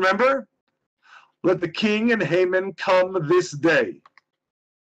initials, remember? Let the king and Haman come this day.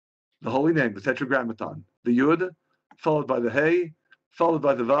 The holy name, the tetragrammaton. The Yud, followed by the Hey, followed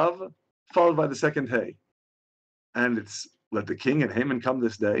by the Vav, followed by the second Hey. And it's let the king and Haman come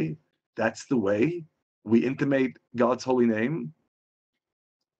this day. That's the way we intimate God's holy name.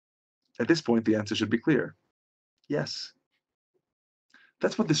 At this point, the answer should be clear. Yes.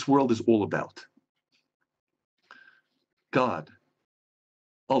 That's what this world is all about. God,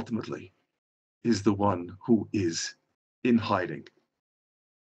 ultimately, is the one who is in hiding.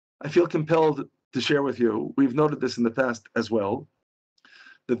 I feel compelled to share with you, we've noted this in the past as well,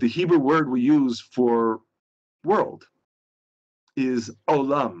 that the Hebrew word we use for world is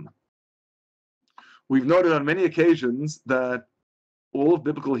olam. We've noted on many occasions that all of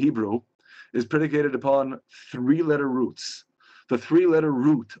biblical Hebrew is predicated upon three-letter roots. The three-letter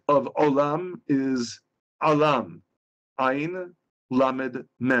root of olam is alam, ayin, lamed,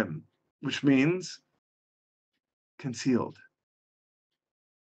 mem, which means concealed,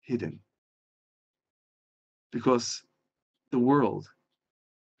 hidden. Because the world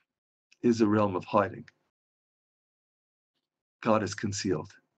is a realm of hiding. God is concealed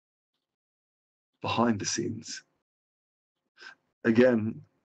behind the scenes. Again,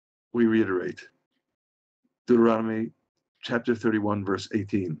 we reiterate Deuteronomy chapter 31, verse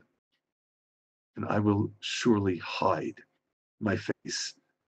 18. And I will surely hide my face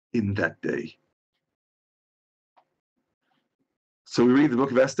in that day. So we read the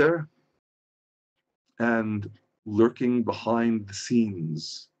book of Esther, and lurking behind the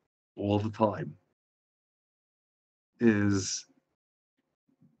scenes all the time is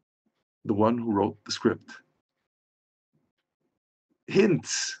the one who wrote the script.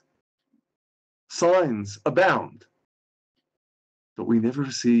 Hints, signs abound, but we never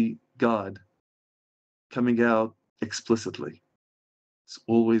see God coming out explicitly. It's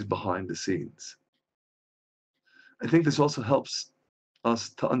always behind the scenes. I think this also helps us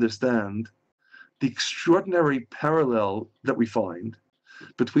to understand the extraordinary parallel that we find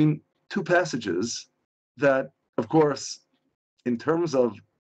between two passages that, of course, in terms of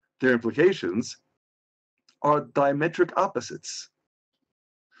their implications, are diametric opposites.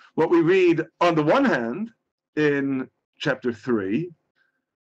 What we read on the one hand in chapter 3,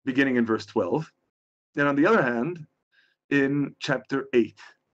 beginning in verse 12, and on the other hand in chapter 8.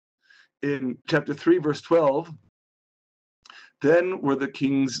 In chapter 3, verse 12, then were the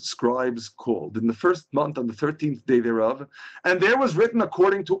king's scribes called in the first month on the 13th day thereof, and there was written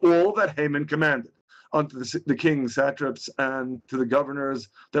according to all that Haman commanded, unto the king's satraps and to the governors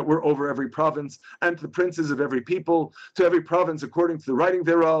that were over every province, and to the princes of every people, to every province according to the writing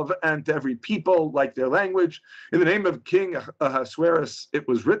thereof, and to every people like their language. In the name of King Ahasuerus it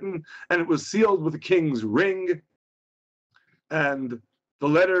was written, and it was sealed with the king's ring, and the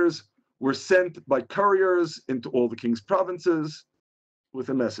letters were sent by couriers into all the king's provinces with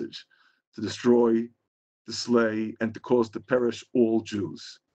a message to destroy, to slay, and to cause to perish all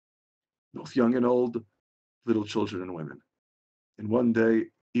Jews, both young and old, little children and women. In one day,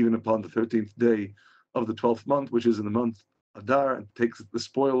 even upon the 13th day of the 12th month, which is in the month Adar, and takes the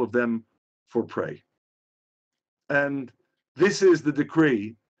spoil of them for prey. And this is the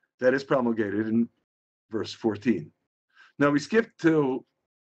decree that is promulgated in verse 14. Now we skip to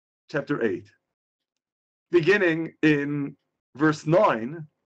chapter 8. Beginning in verse 9,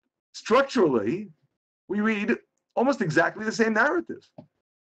 structurally, we read almost exactly the same narrative.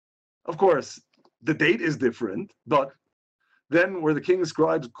 Of course, the date is different, but then were the king's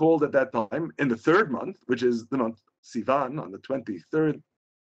scribes called at that time in the third month, which is the month Sivan, on the 23rd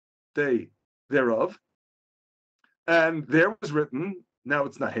day thereof. And there was written, now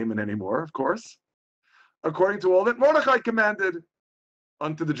it's not Haman anymore, of course, according to all that Mordechai commanded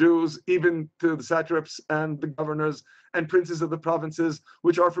unto the Jews, even to the satraps and the governors and princes of the provinces,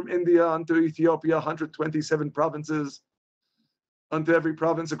 which are from India unto Ethiopia, 127 provinces, unto every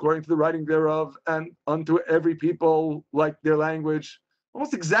province according to the writing thereof, and unto every people like their language.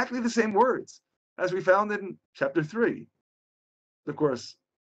 Almost exactly the same words as we found in chapter 3. Of course,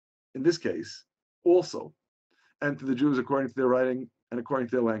 in this case, also, and to the Jews according to their writing and according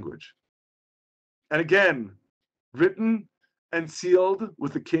to their language. And again, written and sealed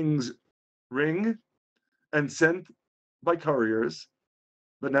with the king's ring and sent by couriers.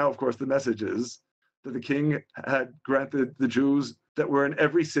 But now, of course, the message is that the king had granted the Jews that were in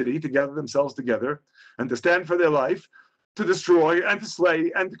every city to gather themselves together and to stand for their life, to destroy and to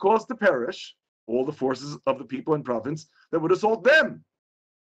slay and to cause to perish all the forces of the people and province that would assault them.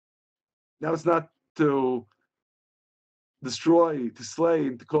 Now it's not to destroy, to slay,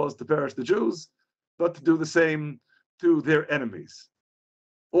 and to cause to perish the Jews, but to do the same to their enemies.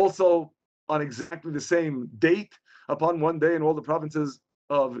 Also, on exactly the same date, upon one day in all the provinces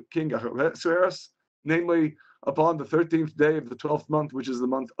of King Ahasuerus, namely upon the 13th day of the 12th month, which is the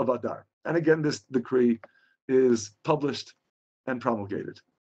month of Adar. And again, this decree is published and promulgated.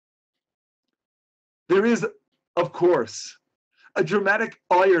 There is, of course, a dramatic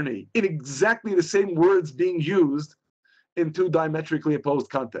irony in exactly the same words being used in two diametrically opposed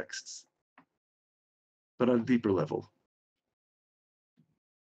contexts, but on a deeper level.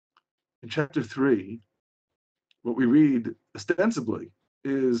 In chapter 3, what we read ostensibly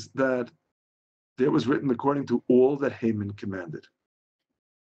is that there was written according to all that Haman commanded.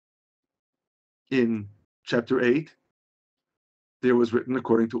 In chapter 8, there was written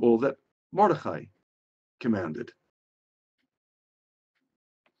according to all that Mordechai commanded.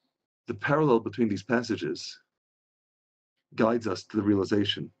 The parallel between these passages guides us to the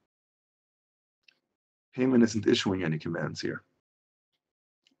realization Haman isn't issuing any commands here,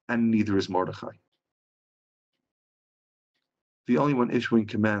 and neither is Mordechai. The only one issuing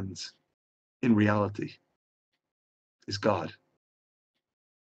commands in reality is God,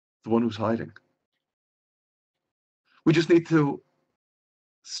 the one who's hiding. We just need to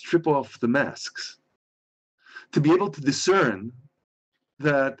strip off the masks to be able to discern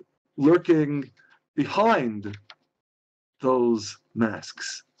that lurking behind those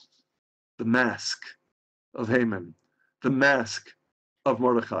masks, the mask of Haman, the mask of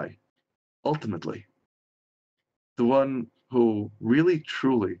Mordechai, ultimately, the one who really,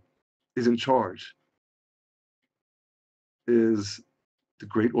 truly is in charge is the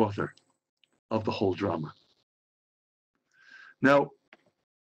great author of the whole drama. Now,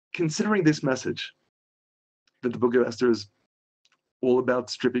 considering this message, that the book of Esther is all about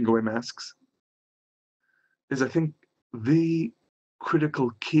stripping away masks, is, I think, the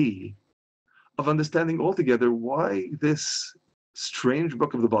critical key of understanding altogether why this strange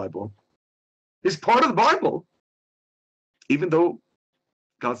book of the Bible is part of the Bible, even though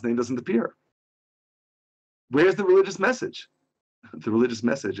God's name doesn't appear. Where's the religious message? The religious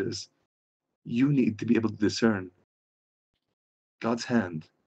message is you need to be able to discern God's hand,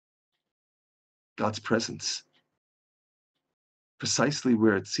 God's presence, precisely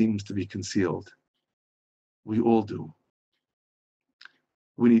where it seems to be concealed. We all do.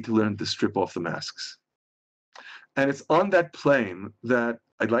 We need to learn to strip off the masks. And it's on that plane that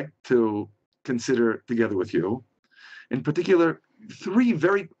I'd like to consider together with you, in particular, 3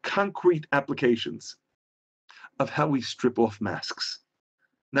 very concrete applications of how we strip off masks,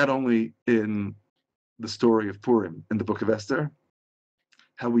 not only in the story of Purim in the book of Esther,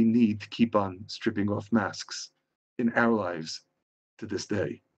 how we need to keep on stripping off masks in our lives to this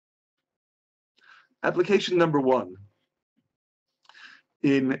day. Application number 1.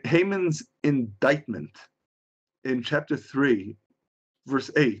 In Haman's indictment in chapter 3, verse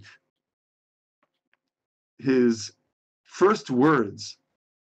 8, his first words,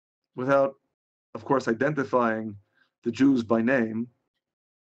 without, of course, identifying the Jews by name,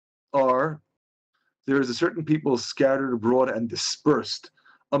 are, there is a certain people scattered abroad and dispersed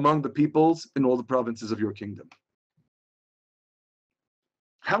among the peoples in all the provinces of your kingdom.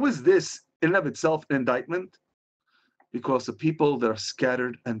 How is this in and of itself an indictment? Because a people that are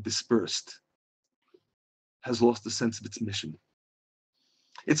scattered and dispersed has lost the sense of its mission.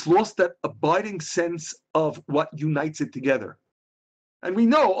 It's lost that abiding sense of what unites it together. And we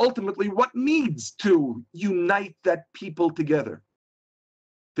know ultimately what needs to unite that people together.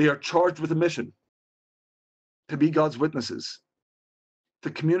 They are charged with a mission to be God's witnesses, to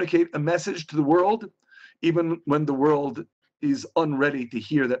communicate a message to the world, even when the world is unready to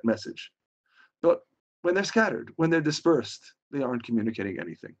hear that message. But when they're scattered, when they're dispersed, they aren't communicating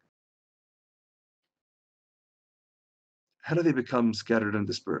anything. How do they become scattered and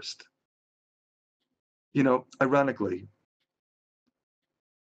dispersed? You know, ironically,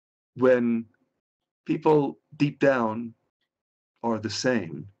 when people deep down are the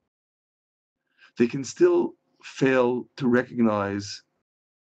same, they can still fail to recognize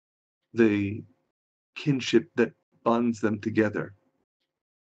the kinship that bonds them together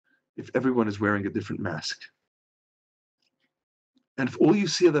if everyone is wearing a different mask. And if all you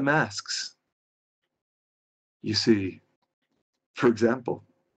see are the masks, you see, for example,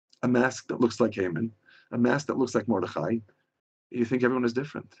 a mask that looks like Haman, a mask that looks like Mordechai, you think everyone is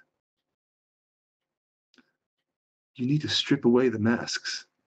different. You need to strip away the masks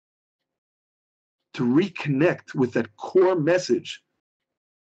to reconnect with that core message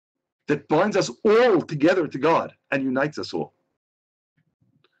that binds us all together to God and unites us all.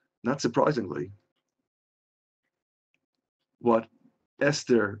 Not surprisingly, what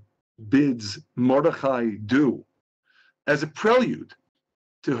Esther bids Mordechai do as a prelude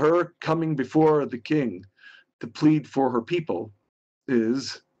to her coming before the king to plead for her people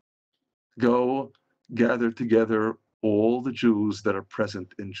is, go gather together all the Jews that are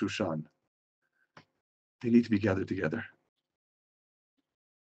present in Shushan. They need to be gathered together.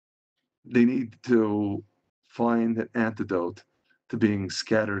 They need to find an antidote to being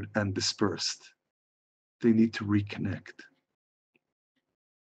scattered and dispersed. They need to reconnect.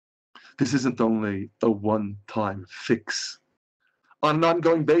 This isn't only a one-time fix on an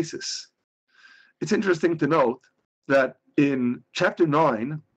ongoing basis. It's interesting to note that in chapter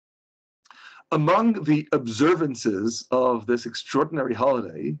 9, among the observances of this extraordinary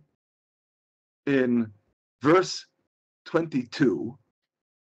holiday, in verse 22,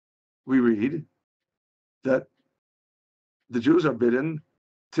 we read that the Jews are bidden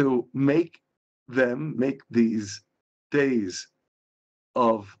to make these days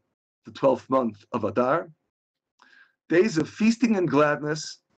of the 12th month of Adar, days of feasting and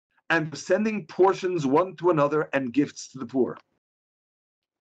gladness, and sending portions one to another and gifts to the poor.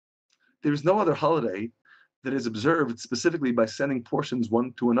 There is no other holiday that is observed specifically by sending portions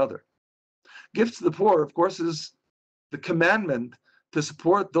one to another. Gifts to the poor, of course, is the commandment to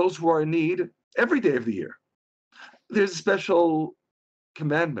support those who are in need every day of the year. There's a special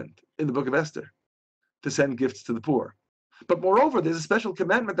commandment in the book of Esther to send gifts to the poor. But moreover, there's a special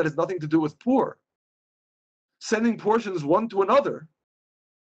commandment that has nothing to do with poor. Sending portions one to another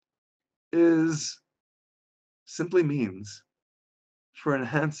simply means for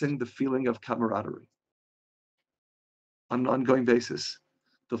enhancing the feeling of camaraderie on an ongoing basis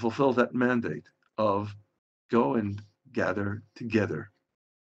to fulfill that mandate of go and gather together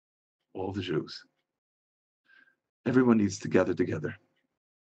all the Jews. Everyone needs to gather together.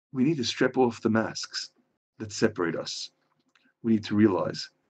 We need to strip off the masks that separate us. We need to realize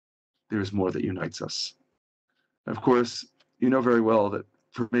there is more that unites us. And of course, you know very well that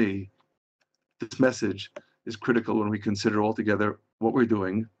for me, this message is critical when we consider altogether what we're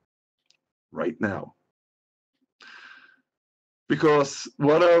doing right now. Because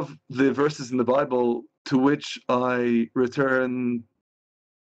one of the verses in the Bible to which I return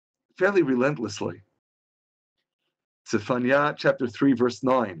fairly relentlessly, Zephaniah chapter 3, verse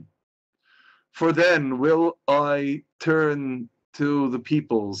 9. For then will I turn to the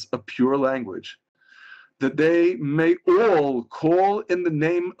peoples a pure language, that they may all call in the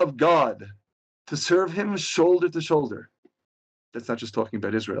name of God, to serve him shoulder to shoulder. That's not just talking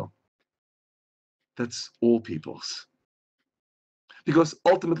about Israel. That's all peoples. Because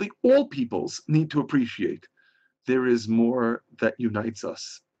ultimately, all peoples need to appreciate there is more that unites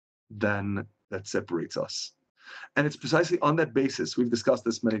us than that separates us. And it's precisely on that basis, we've discussed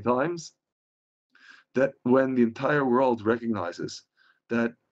this many times, that when the entire world recognizes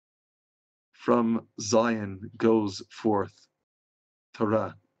that from Zion goes forth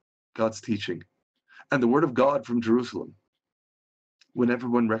Torah, God's teaching, and the word of God from Jerusalem, when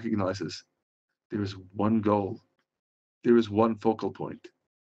everyone recognizes there is one goal, there is one focal point,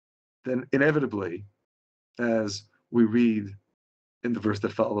 then inevitably, as we read in the verse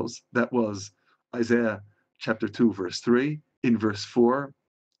that follows, that was Isaiah chapter 2, verse 3. In verse 4,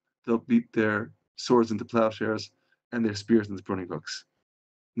 they'll beat their swords into plowshares and their spears into pruning hooks.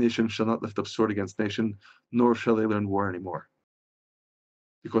 Nation shall not lift up sword against nation, nor shall they learn war anymore.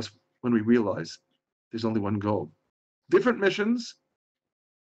 Because when we realize there's only one goal, different missions,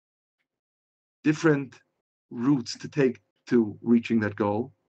 different routes to take to reaching that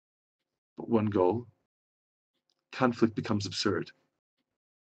goal, but one goal, conflict becomes absurd.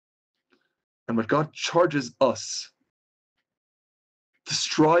 And what God charges us to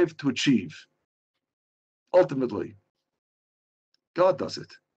strive to achieve, ultimately, God does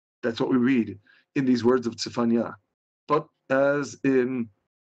it. That's what we read in these words of Zephaniah. But as in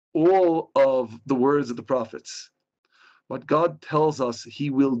all of the words of the prophets, what God tells us he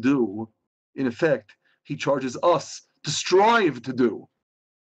will do, in effect, he charges us to strive to do,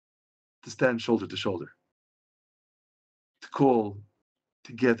 to stand shoulder to shoulder, to call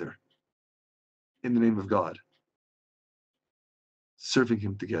together in the name of God, serving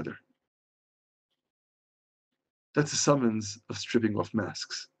him together. That's a summons of stripping off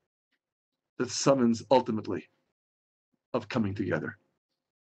masks. That's a summons, ultimately, of coming together.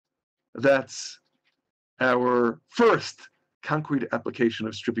 That's our first concrete application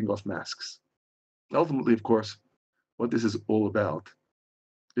of stripping off masks. Ultimately, of course, what this is all about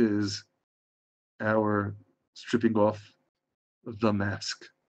is our stripping off the mask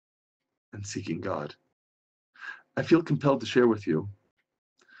and seeking God. I feel compelled to share with you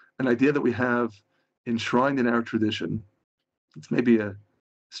an idea that we have enshrined in our tradition. It's maybe a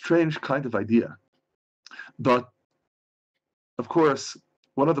strange kind of idea, but of course,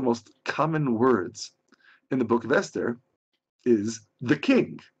 one of the most common words in the book of Esther is the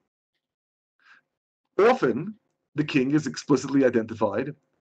king. Often, the king is explicitly identified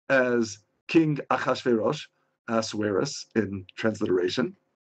as King Achashverosh, Ahasuerus in transliteration,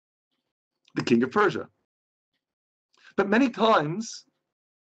 the king of Persia. But many times,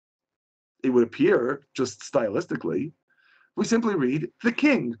 it would appear, just stylistically, we simply read the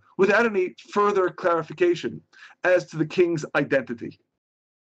king without any further clarification as to the king's identity.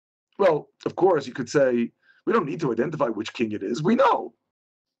 Well, of course, you could say, we don't need to identify which king it is. We know.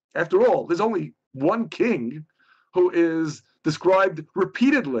 After all, there's only one king who is described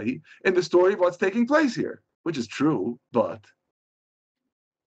repeatedly in the story of what's taking place here, which is true, but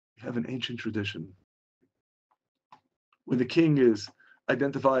we have an ancient tradition. When the king is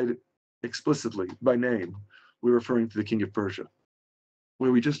identified explicitly by name, we're referring to the king of Persia.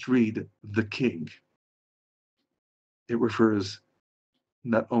 Where we just read the king, it refers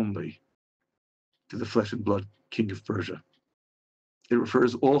not only to the flesh and blood king of Persia, it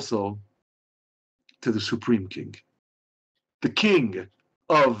refers also to the supreme king, the king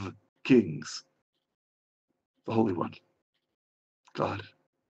of kings, the Holy One, God.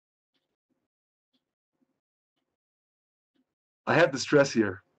 I have to stress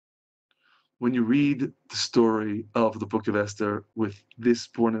here, when you read the story of the book of Esther with this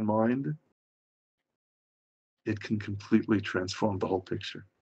point in mind, it can completely transform the whole picture.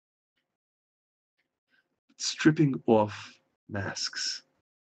 Stripping off masks,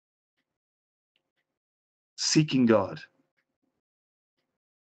 seeking God,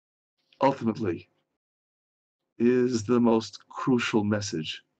 ultimately is the most crucial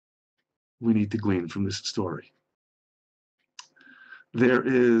message we need to glean from this story. There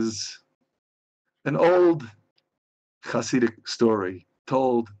is an old Hasidic story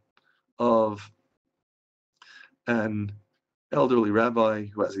told of an elderly rabbi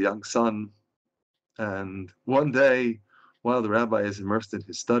who has a young son, and one day, while the rabbi is immersed in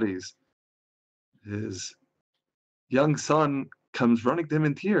his studies, his young son comes running to him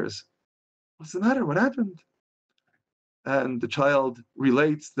in tears. What's the matter? What happened? And the child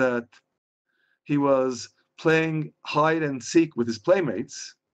relates that he was playing hide and seek with his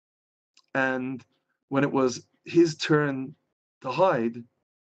playmates, and when it was his turn to hide,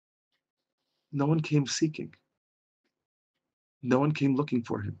 no one came seeking. No one came looking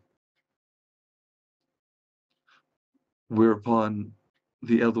for him. Whereupon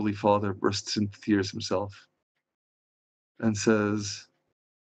the elderly father bursts into tears himself and says,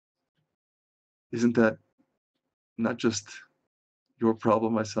 "Isn't that not just your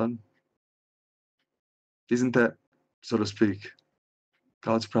problem, my son? Isn't that, so to speak,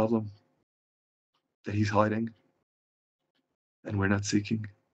 God's problem? That he's hiding and we're not seeking?"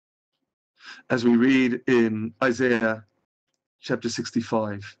 As we read in Isaiah chapter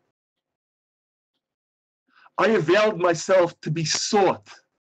 65, "I availed myself to be sought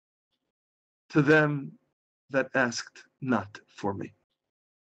to them that asked not for me.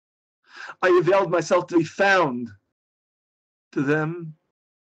 I availed myself to be found to them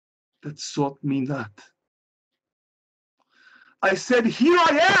that sought me not. I said, here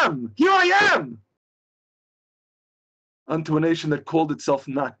I am, unto a nation that called itself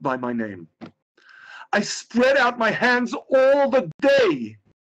not by my name. I spread out my hands all the day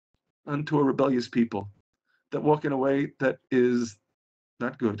unto a rebellious people that walk in a way that is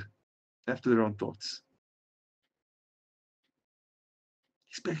not good, after their own thoughts."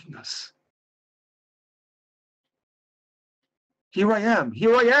 He's begging us. Here I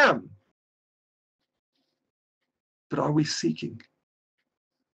am. But are we seeking?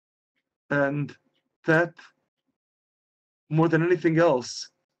 And that, more than anything else,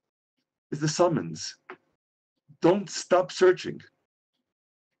 is the summons. Don't stop searching.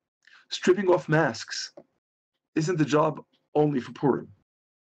 Stripping off masks isn't the job only for Purim,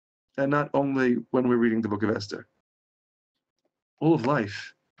 and not only when we're reading the book of Esther. All of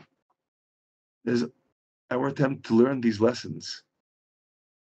life is our attempt to learn these lessons,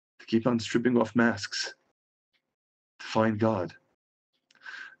 to keep on stripping off masks, to find God.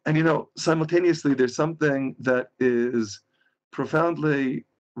 And simultaneously, there's something that is profoundly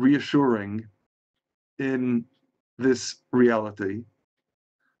reassuring in this reality,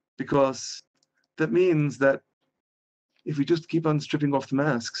 because that means that if we just keep on stripping off the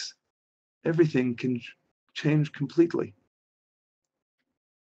masks, everything can change completely.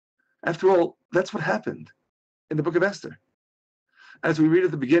 After all, that's what happened in the book of Esther. As we read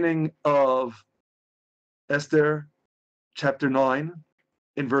at the beginning of Esther chapter 9,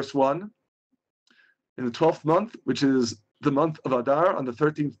 in verse 1, in the 12th month, which is the month of Adar, on the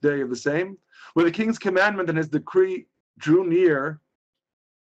 13th day of the same, where the king's commandment and his decree drew near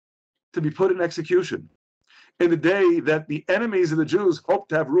to be put in execution, in the day that the enemies of the Jews hoped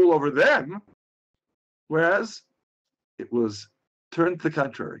to have rule over them, whereas it was turned to the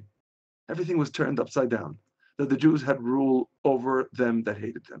contrary. Everything was turned upside down, that the Jews had rule over them that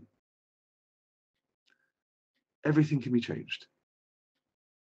hated them. Everything can be changed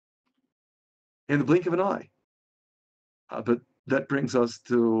in the blink of an eye. But that brings us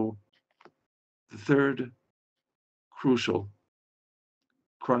to the third crucial,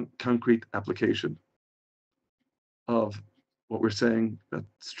 concrete application of what we're saying, that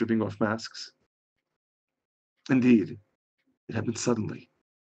stripping off masks. Indeed, it happened suddenly.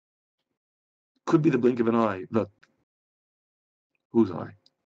 Could be the blink of an eye, but whose eye?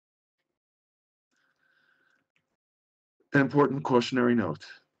 An important cautionary note.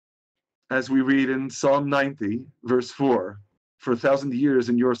 As we read in Psalm 90, verse 4, "For 1,000 years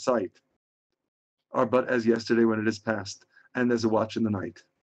in your sight are but as yesterday when it is past, and as a watch in the night."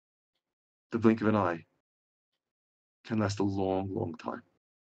 The blink of an eye can last a long, long time.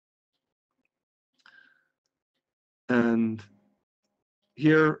 And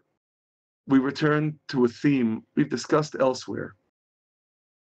here we return to a theme we've discussed elsewhere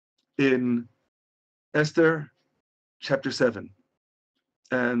in Esther chapter 7.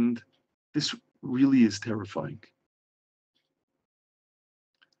 And this really is terrifying.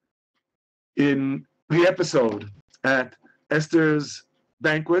 In the episode at Esther's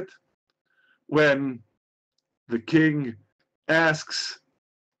banquet, when the king asks,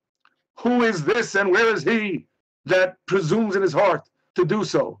 "Who is this and where is he that presumes in his heart to do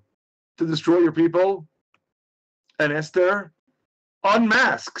so, to destroy your people?" And Esther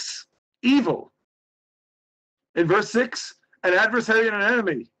unmasks evil. In verse 6, an adversary and an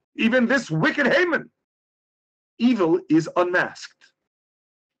enemy, even this wicked Haman. Evil is unmasked.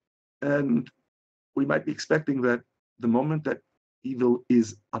 And we might be expecting that the moment that evil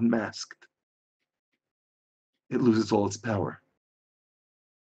is unmasked, it loses all its power.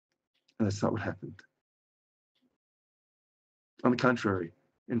 And that's not what happened. On the contrary,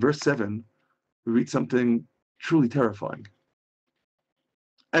 in verse 7, we read something truly terrifying.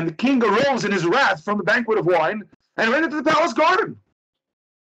 And the king arose in his wrath from the banquet of wine and ran into the palace garden.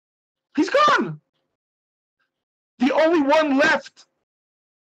 He's gone. The only one left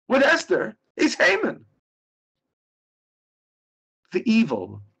with Esther is Haman. The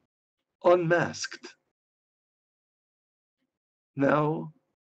evil, unmasked, now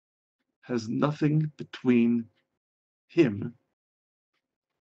has nothing between him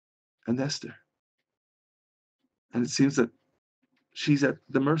and Esther. And it seems that she's at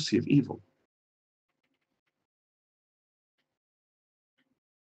the mercy of evil.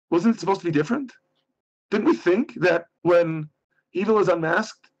 Wasn't it supposed to be different? Didn't we think that when evil is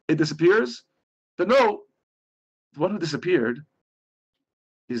unmasked, it disappears? But no, the one who disappeared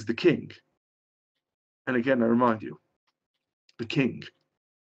is the king. And again, I remind you, the king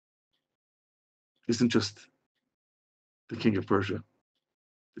isn't just the king of Persia,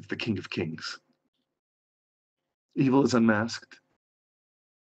 it's the king of kings. Evil is unmasked,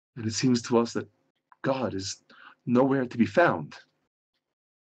 and it seems to us that God is nowhere to be found.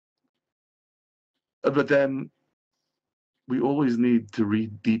 But then we always need to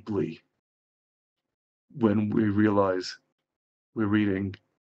read deeply when we realize we're reading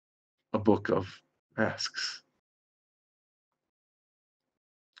a book of masks.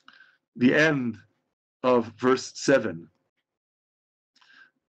 The end of verse 7.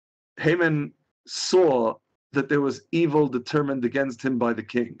 Haman saw that there was evil determined against him by the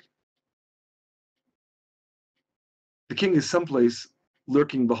king. The king is someplace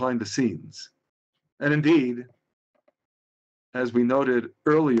lurking behind the scenes. And indeed, as we noted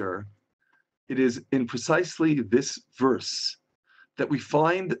earlier, it is in precisely this verse that we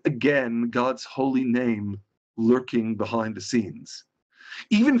find again God's holy name lurking behind the scenes.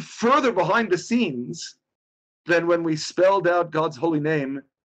 Even further behind the scenes than when we spelled out God's holy name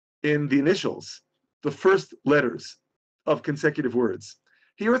in the initials, the first letters of consecutive words.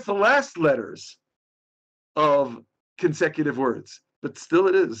 Here it's the last letters of consecutive words, but still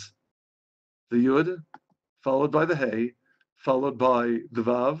it is the Yud, followed by the Hey, followed by the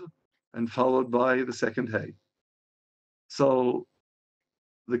Vav, and followed by the second Hey. So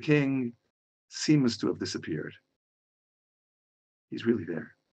the king seems to have disappeared. He's really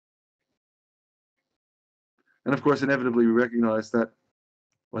there. And of course, inevitably, we recognize that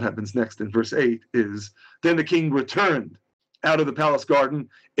what happens next in verse 8 is, then the king returned out of the palace garden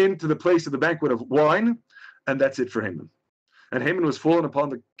into the place of the banquet of wine, and that's it for Haman. And Haman was fallen upon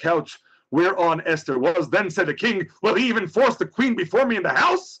the couch whereon Esther was. Then said the king, will he even force the queen before me in the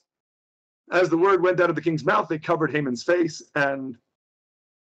house? As the word went out of the king's mouth, they covered Haman's face, and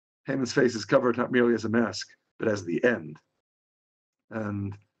Haman's face is covered not merely as a mask, but as the end.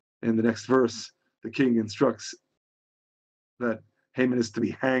 And in the next verse, the king instructs that Haman is to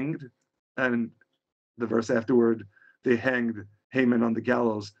be hanged, and the verse afterward, they hanged Haman on the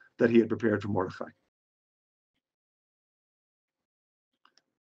gallows that he had prepared for Mordechai.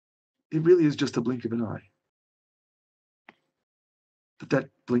 It really is just a blink of an eye. But that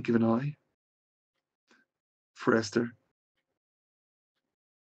blink of an eye for Esther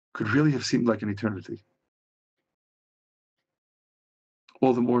could really have seemed like an eternity.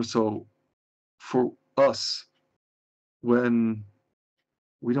 All the more so for us when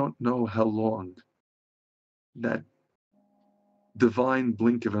we don't know how long that divine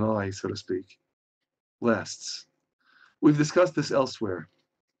blink of an eye, so to speak, lasts. We've discussed this elsewhere.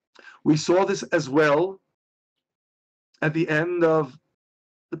 We saw this as well at the end of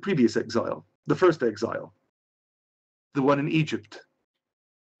the previous exile, the first exile, the one in Egypt.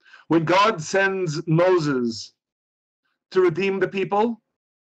 When God sends Moses to redeem the people,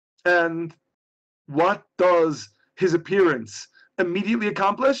 and what does his appearance immediately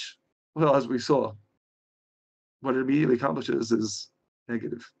accomplish? Well, as we saw, what it immediately accomplishes is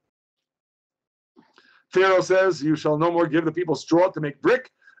negative. Pharaoh says, you shall no more give the people straw to make brick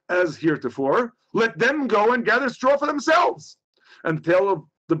as heretofore. Let them go and gather straw for themselves. And the tale of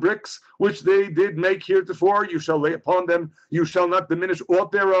the bricks which they did make heretofore, you shall lay upon them. You shall not diminish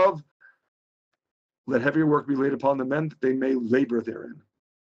aught thereof. Let heavier work be laid upon the men, that they may labor therein.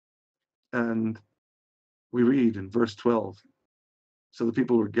 And we read in verse 12, so the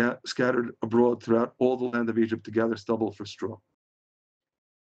people were scattered abroad throughout all the land of Egypt to gather stubble for straw.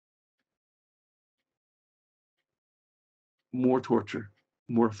 more torture,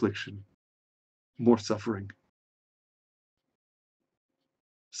 more affliction, more suffering.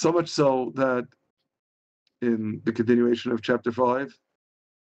 So much so that in the continuation of chapter 5,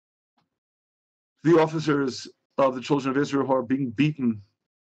 the officers of the children of Israel who are being beaten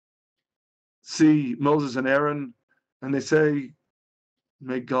see Moses and Aaron, and they say,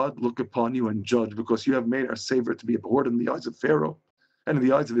 may God look upon you and judge, because you have made our Savior to be abhorred in the eyes of Pharaoh and in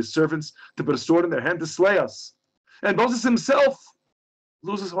the eyes of his servants, to put a sword in their hand to slay us. And Moses himself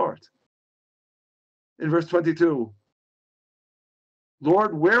loses heart. In verse 22,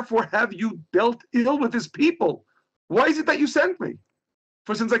 Lord, wherefore have you dealt ill with this people? Why is it that you sent me?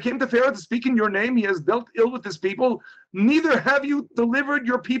 For since I came to Pharaoh to speak in your name, he has dealt ill with this people. Neither have you delivered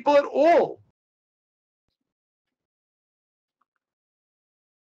your people at all.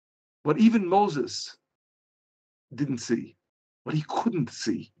 What even Moses didn't see, what he couldn't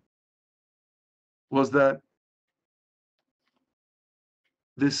see, was that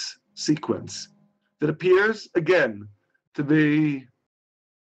this sequence that appears again to be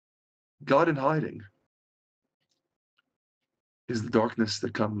God in hiding is the darkness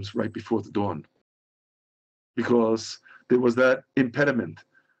that comes right before the dawn. Because there was that impediment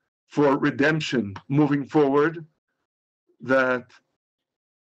for redemption moving forward, that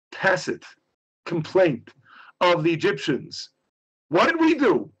tacit complaint of the Egyptians. What did we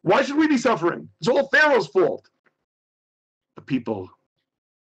do? Why should we be suffering? It's all Pharaoh's fault. The people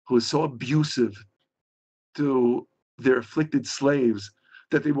who is so abusive to their afflicted slaves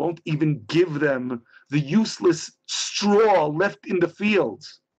that they won't even give them the useless straw left in the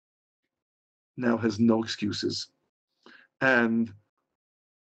fields, now has no excuses. And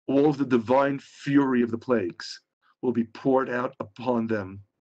all of the divine fury of the plagues will be poured out upon them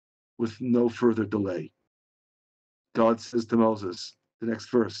with no further delay. God says to Moses, the next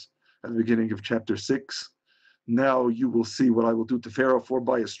verse, at the beginning of chapter 6, now you will see what I will do to Pharaoh, for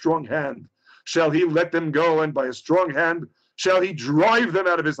by a strong hand shall he let them go, and by a strong hand shall he drive them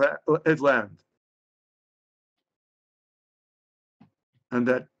out of his land. And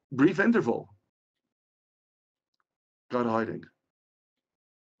that brief interval, God hiding,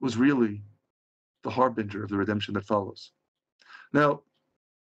 was really the harbinger of the redemption that follows. Now,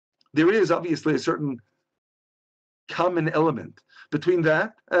 there is obviously a certain common element between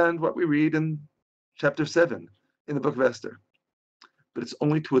that and what we read in chapter 7 in the book of Esther, but it's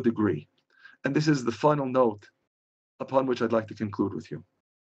only to a degree. And this is the final note upon which I'd like to conclude with you.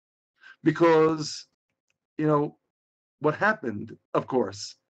 Because, what happened, of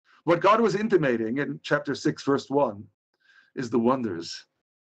course, what God was intimating in chapter 6, verse 1, is the wonders,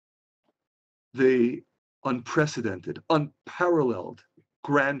 the unprecedented, unparalleled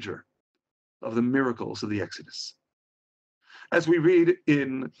grandeur of the miracles of the Exodus. As we read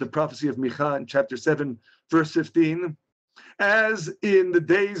in the prophecy of Micah in chapter 7, verse 15, as in the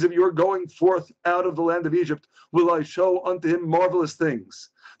days of your going forth out of the land of Egypt, will I show unto him marvelous things.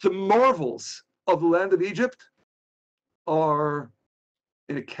 The marvels of the land of Egypt are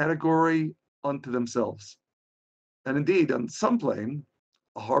in a category unto themselves. And indeed, on some plane,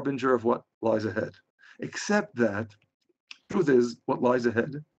 a harbinger of what lies ahead. Except that, truth is, what lies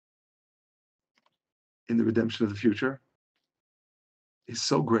ahead in the redemption of the future is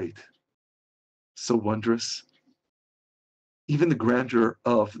so great, so wondrous. Even the grandeur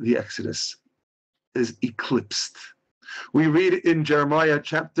of the Exodus is eclipsed. We read in Jeremiah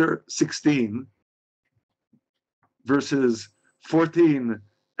chapter 16, verses 14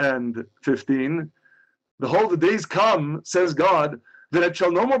 and 15, behold, the days come, says God, that it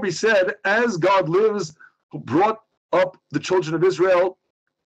shall no more be said, as God lives, who brought up the children of Israel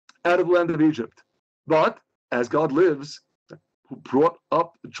out of the land of Egypt. But, as God lives, who brought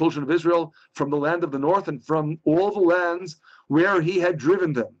up the children of Israel from the land of the north and from all the lands where he had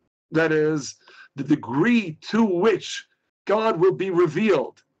driven them. That is, the degree to which God will be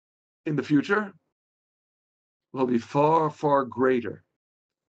revealed in the future will be far, far greater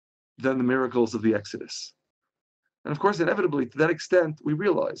than the miracles of the Exodus. And of course, inevitably, to that extent, we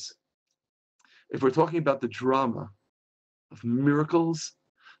realize, if we're talking about the drama of miracles,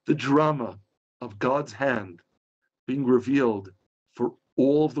 the drama of God's hand being revealed for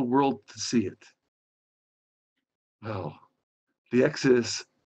all of the world to see it, well, the Exodus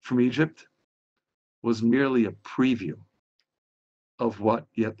from Egypt was merely a preview of what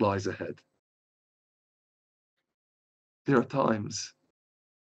yet lies ahead. There are times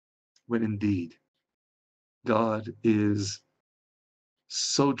when indeed God is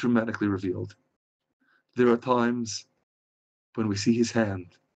so dramatically revealed. There are times when we see his hand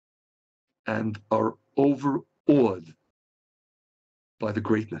and are overawed by the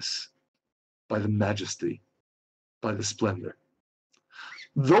greatness, by the majesty, by the splendor.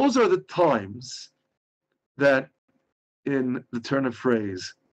 Those are the times that, in the turn of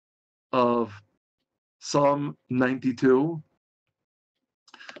phrase of Psalm 92,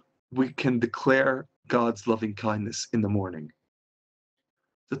 we can declare God's loving kindness in the morning.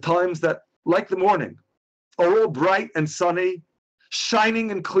 The times that, like the morning, are all bright and sunny,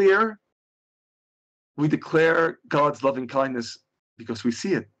 shining and clear, we declare God's loving kindness because we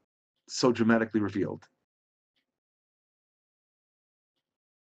see it so dramatically revealed.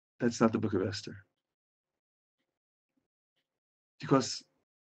 That's not the book of Esther. Because,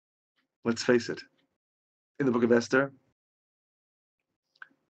 let's face it, in the book of Esther,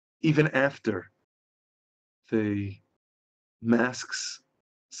 even after the masks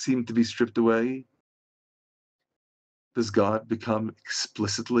seem to be stripped away, does God become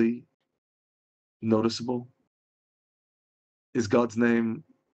explicitly noticeable? Is God's name,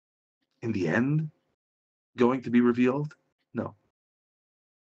 in the end, going to be revealed? No.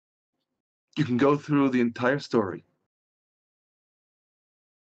 You can go through the entire story,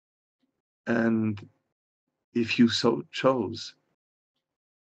 and if you so chose,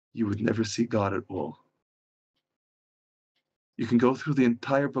 you would never see God at all. You can go through the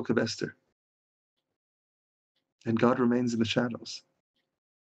entire book of Esther, and God remains in the shadows.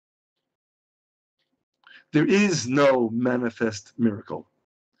 There is no manifest miracle.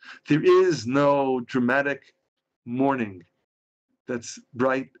 There is no dramatic morning that's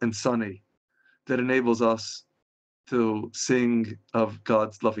bright and sunny that enables us to sing of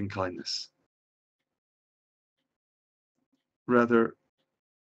God's loving kindness. Rather,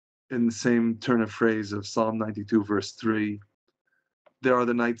 in the same turn of phrase of Psalm 92, verse 3, there are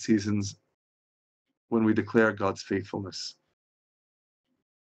the night seasons when we declare God's faithfulness.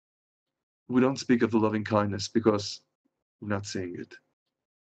 We don't speak of the loving kindness because we're not seeing it.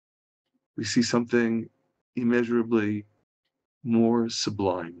 We see something immeasurably more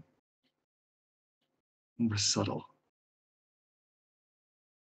sublime, more subtle.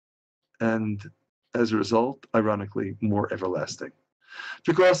 And as a result, ironically, more everlasting.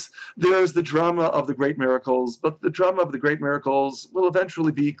 Because there's the drama of the great miracles, but the drama of the great miracles will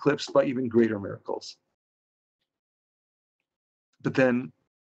eventually be eclipsed by even greater miracles. But then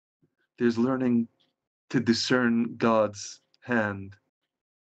there's learning to discern God's hand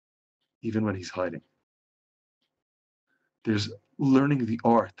even when he's hiding. There's learning the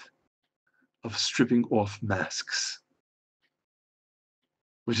art of stripping off masks,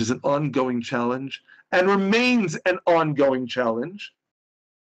 which is an ongoing challenge and remains an ongoing challenge.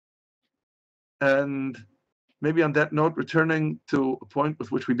 And maybe on that note, returning to a point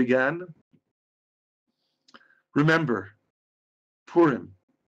with which we began, remember, Purim,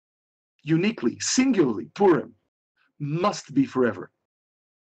 uniquely, singularly, Purim, must be forever.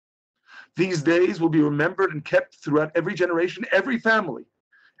 These days will be remembered and kept throughout every generation, every family,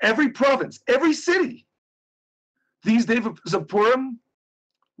 every province, every city. These days of Purim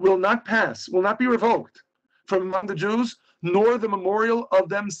will not pass, will not be revoked from among the Jews, nor the memorial of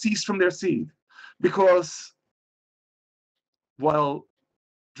them cease from their seed. Because while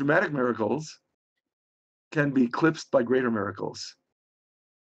dramatic miracles can be eclipsed by greater miracles,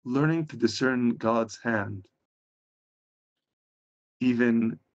 learning to discern God's hand,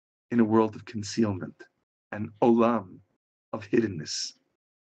 even in a world of concealment, an olam of hiddenness,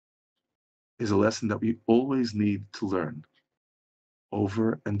 is a lesson that we always need to learn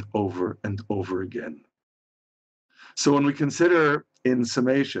over and over and over again. So when we consider, in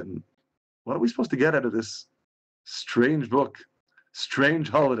summation, what are we supposed to get out of this strange book, strange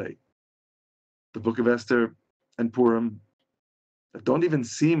holiday, the book of Esther and Purim, that don't even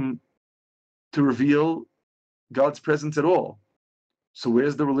seem to reveal God's presence at all? So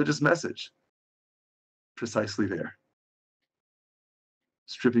where's the religious message? Precisely there.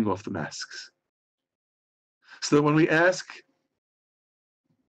 Stripping off the masks. So that when we ask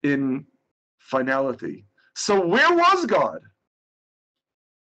in finality, so where was God?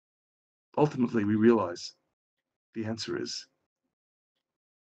 Ultimately, we realize the answer is,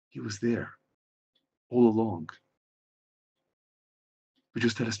 he was there all along. We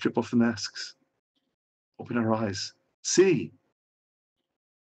just had to strip off the masks, open our eyes, see.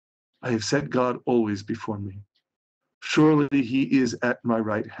 I have set God always before me. Surely he is at my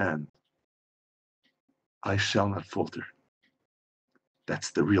right hand. I shall not falter.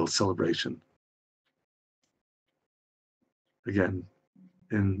 That's the real celebration. Again,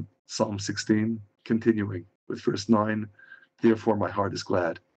 in Psalm 16, continuing with verse 9, therefore my heart is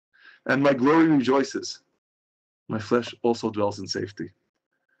glad, and my glory rejoices. My flesh also dwells in safety.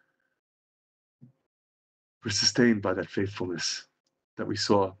 We're sustained by that faithfulness that we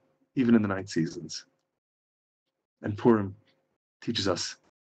saw even in the night seasons. And Purim teaches us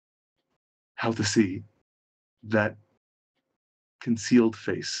how to see that concealed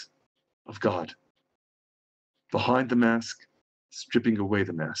face of God behind the mask, stripping away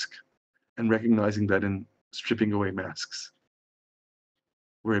the mask, and recognizing that in stripping away masks,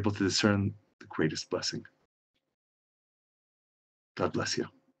 we're able to discern the greatest blessing. God bless you.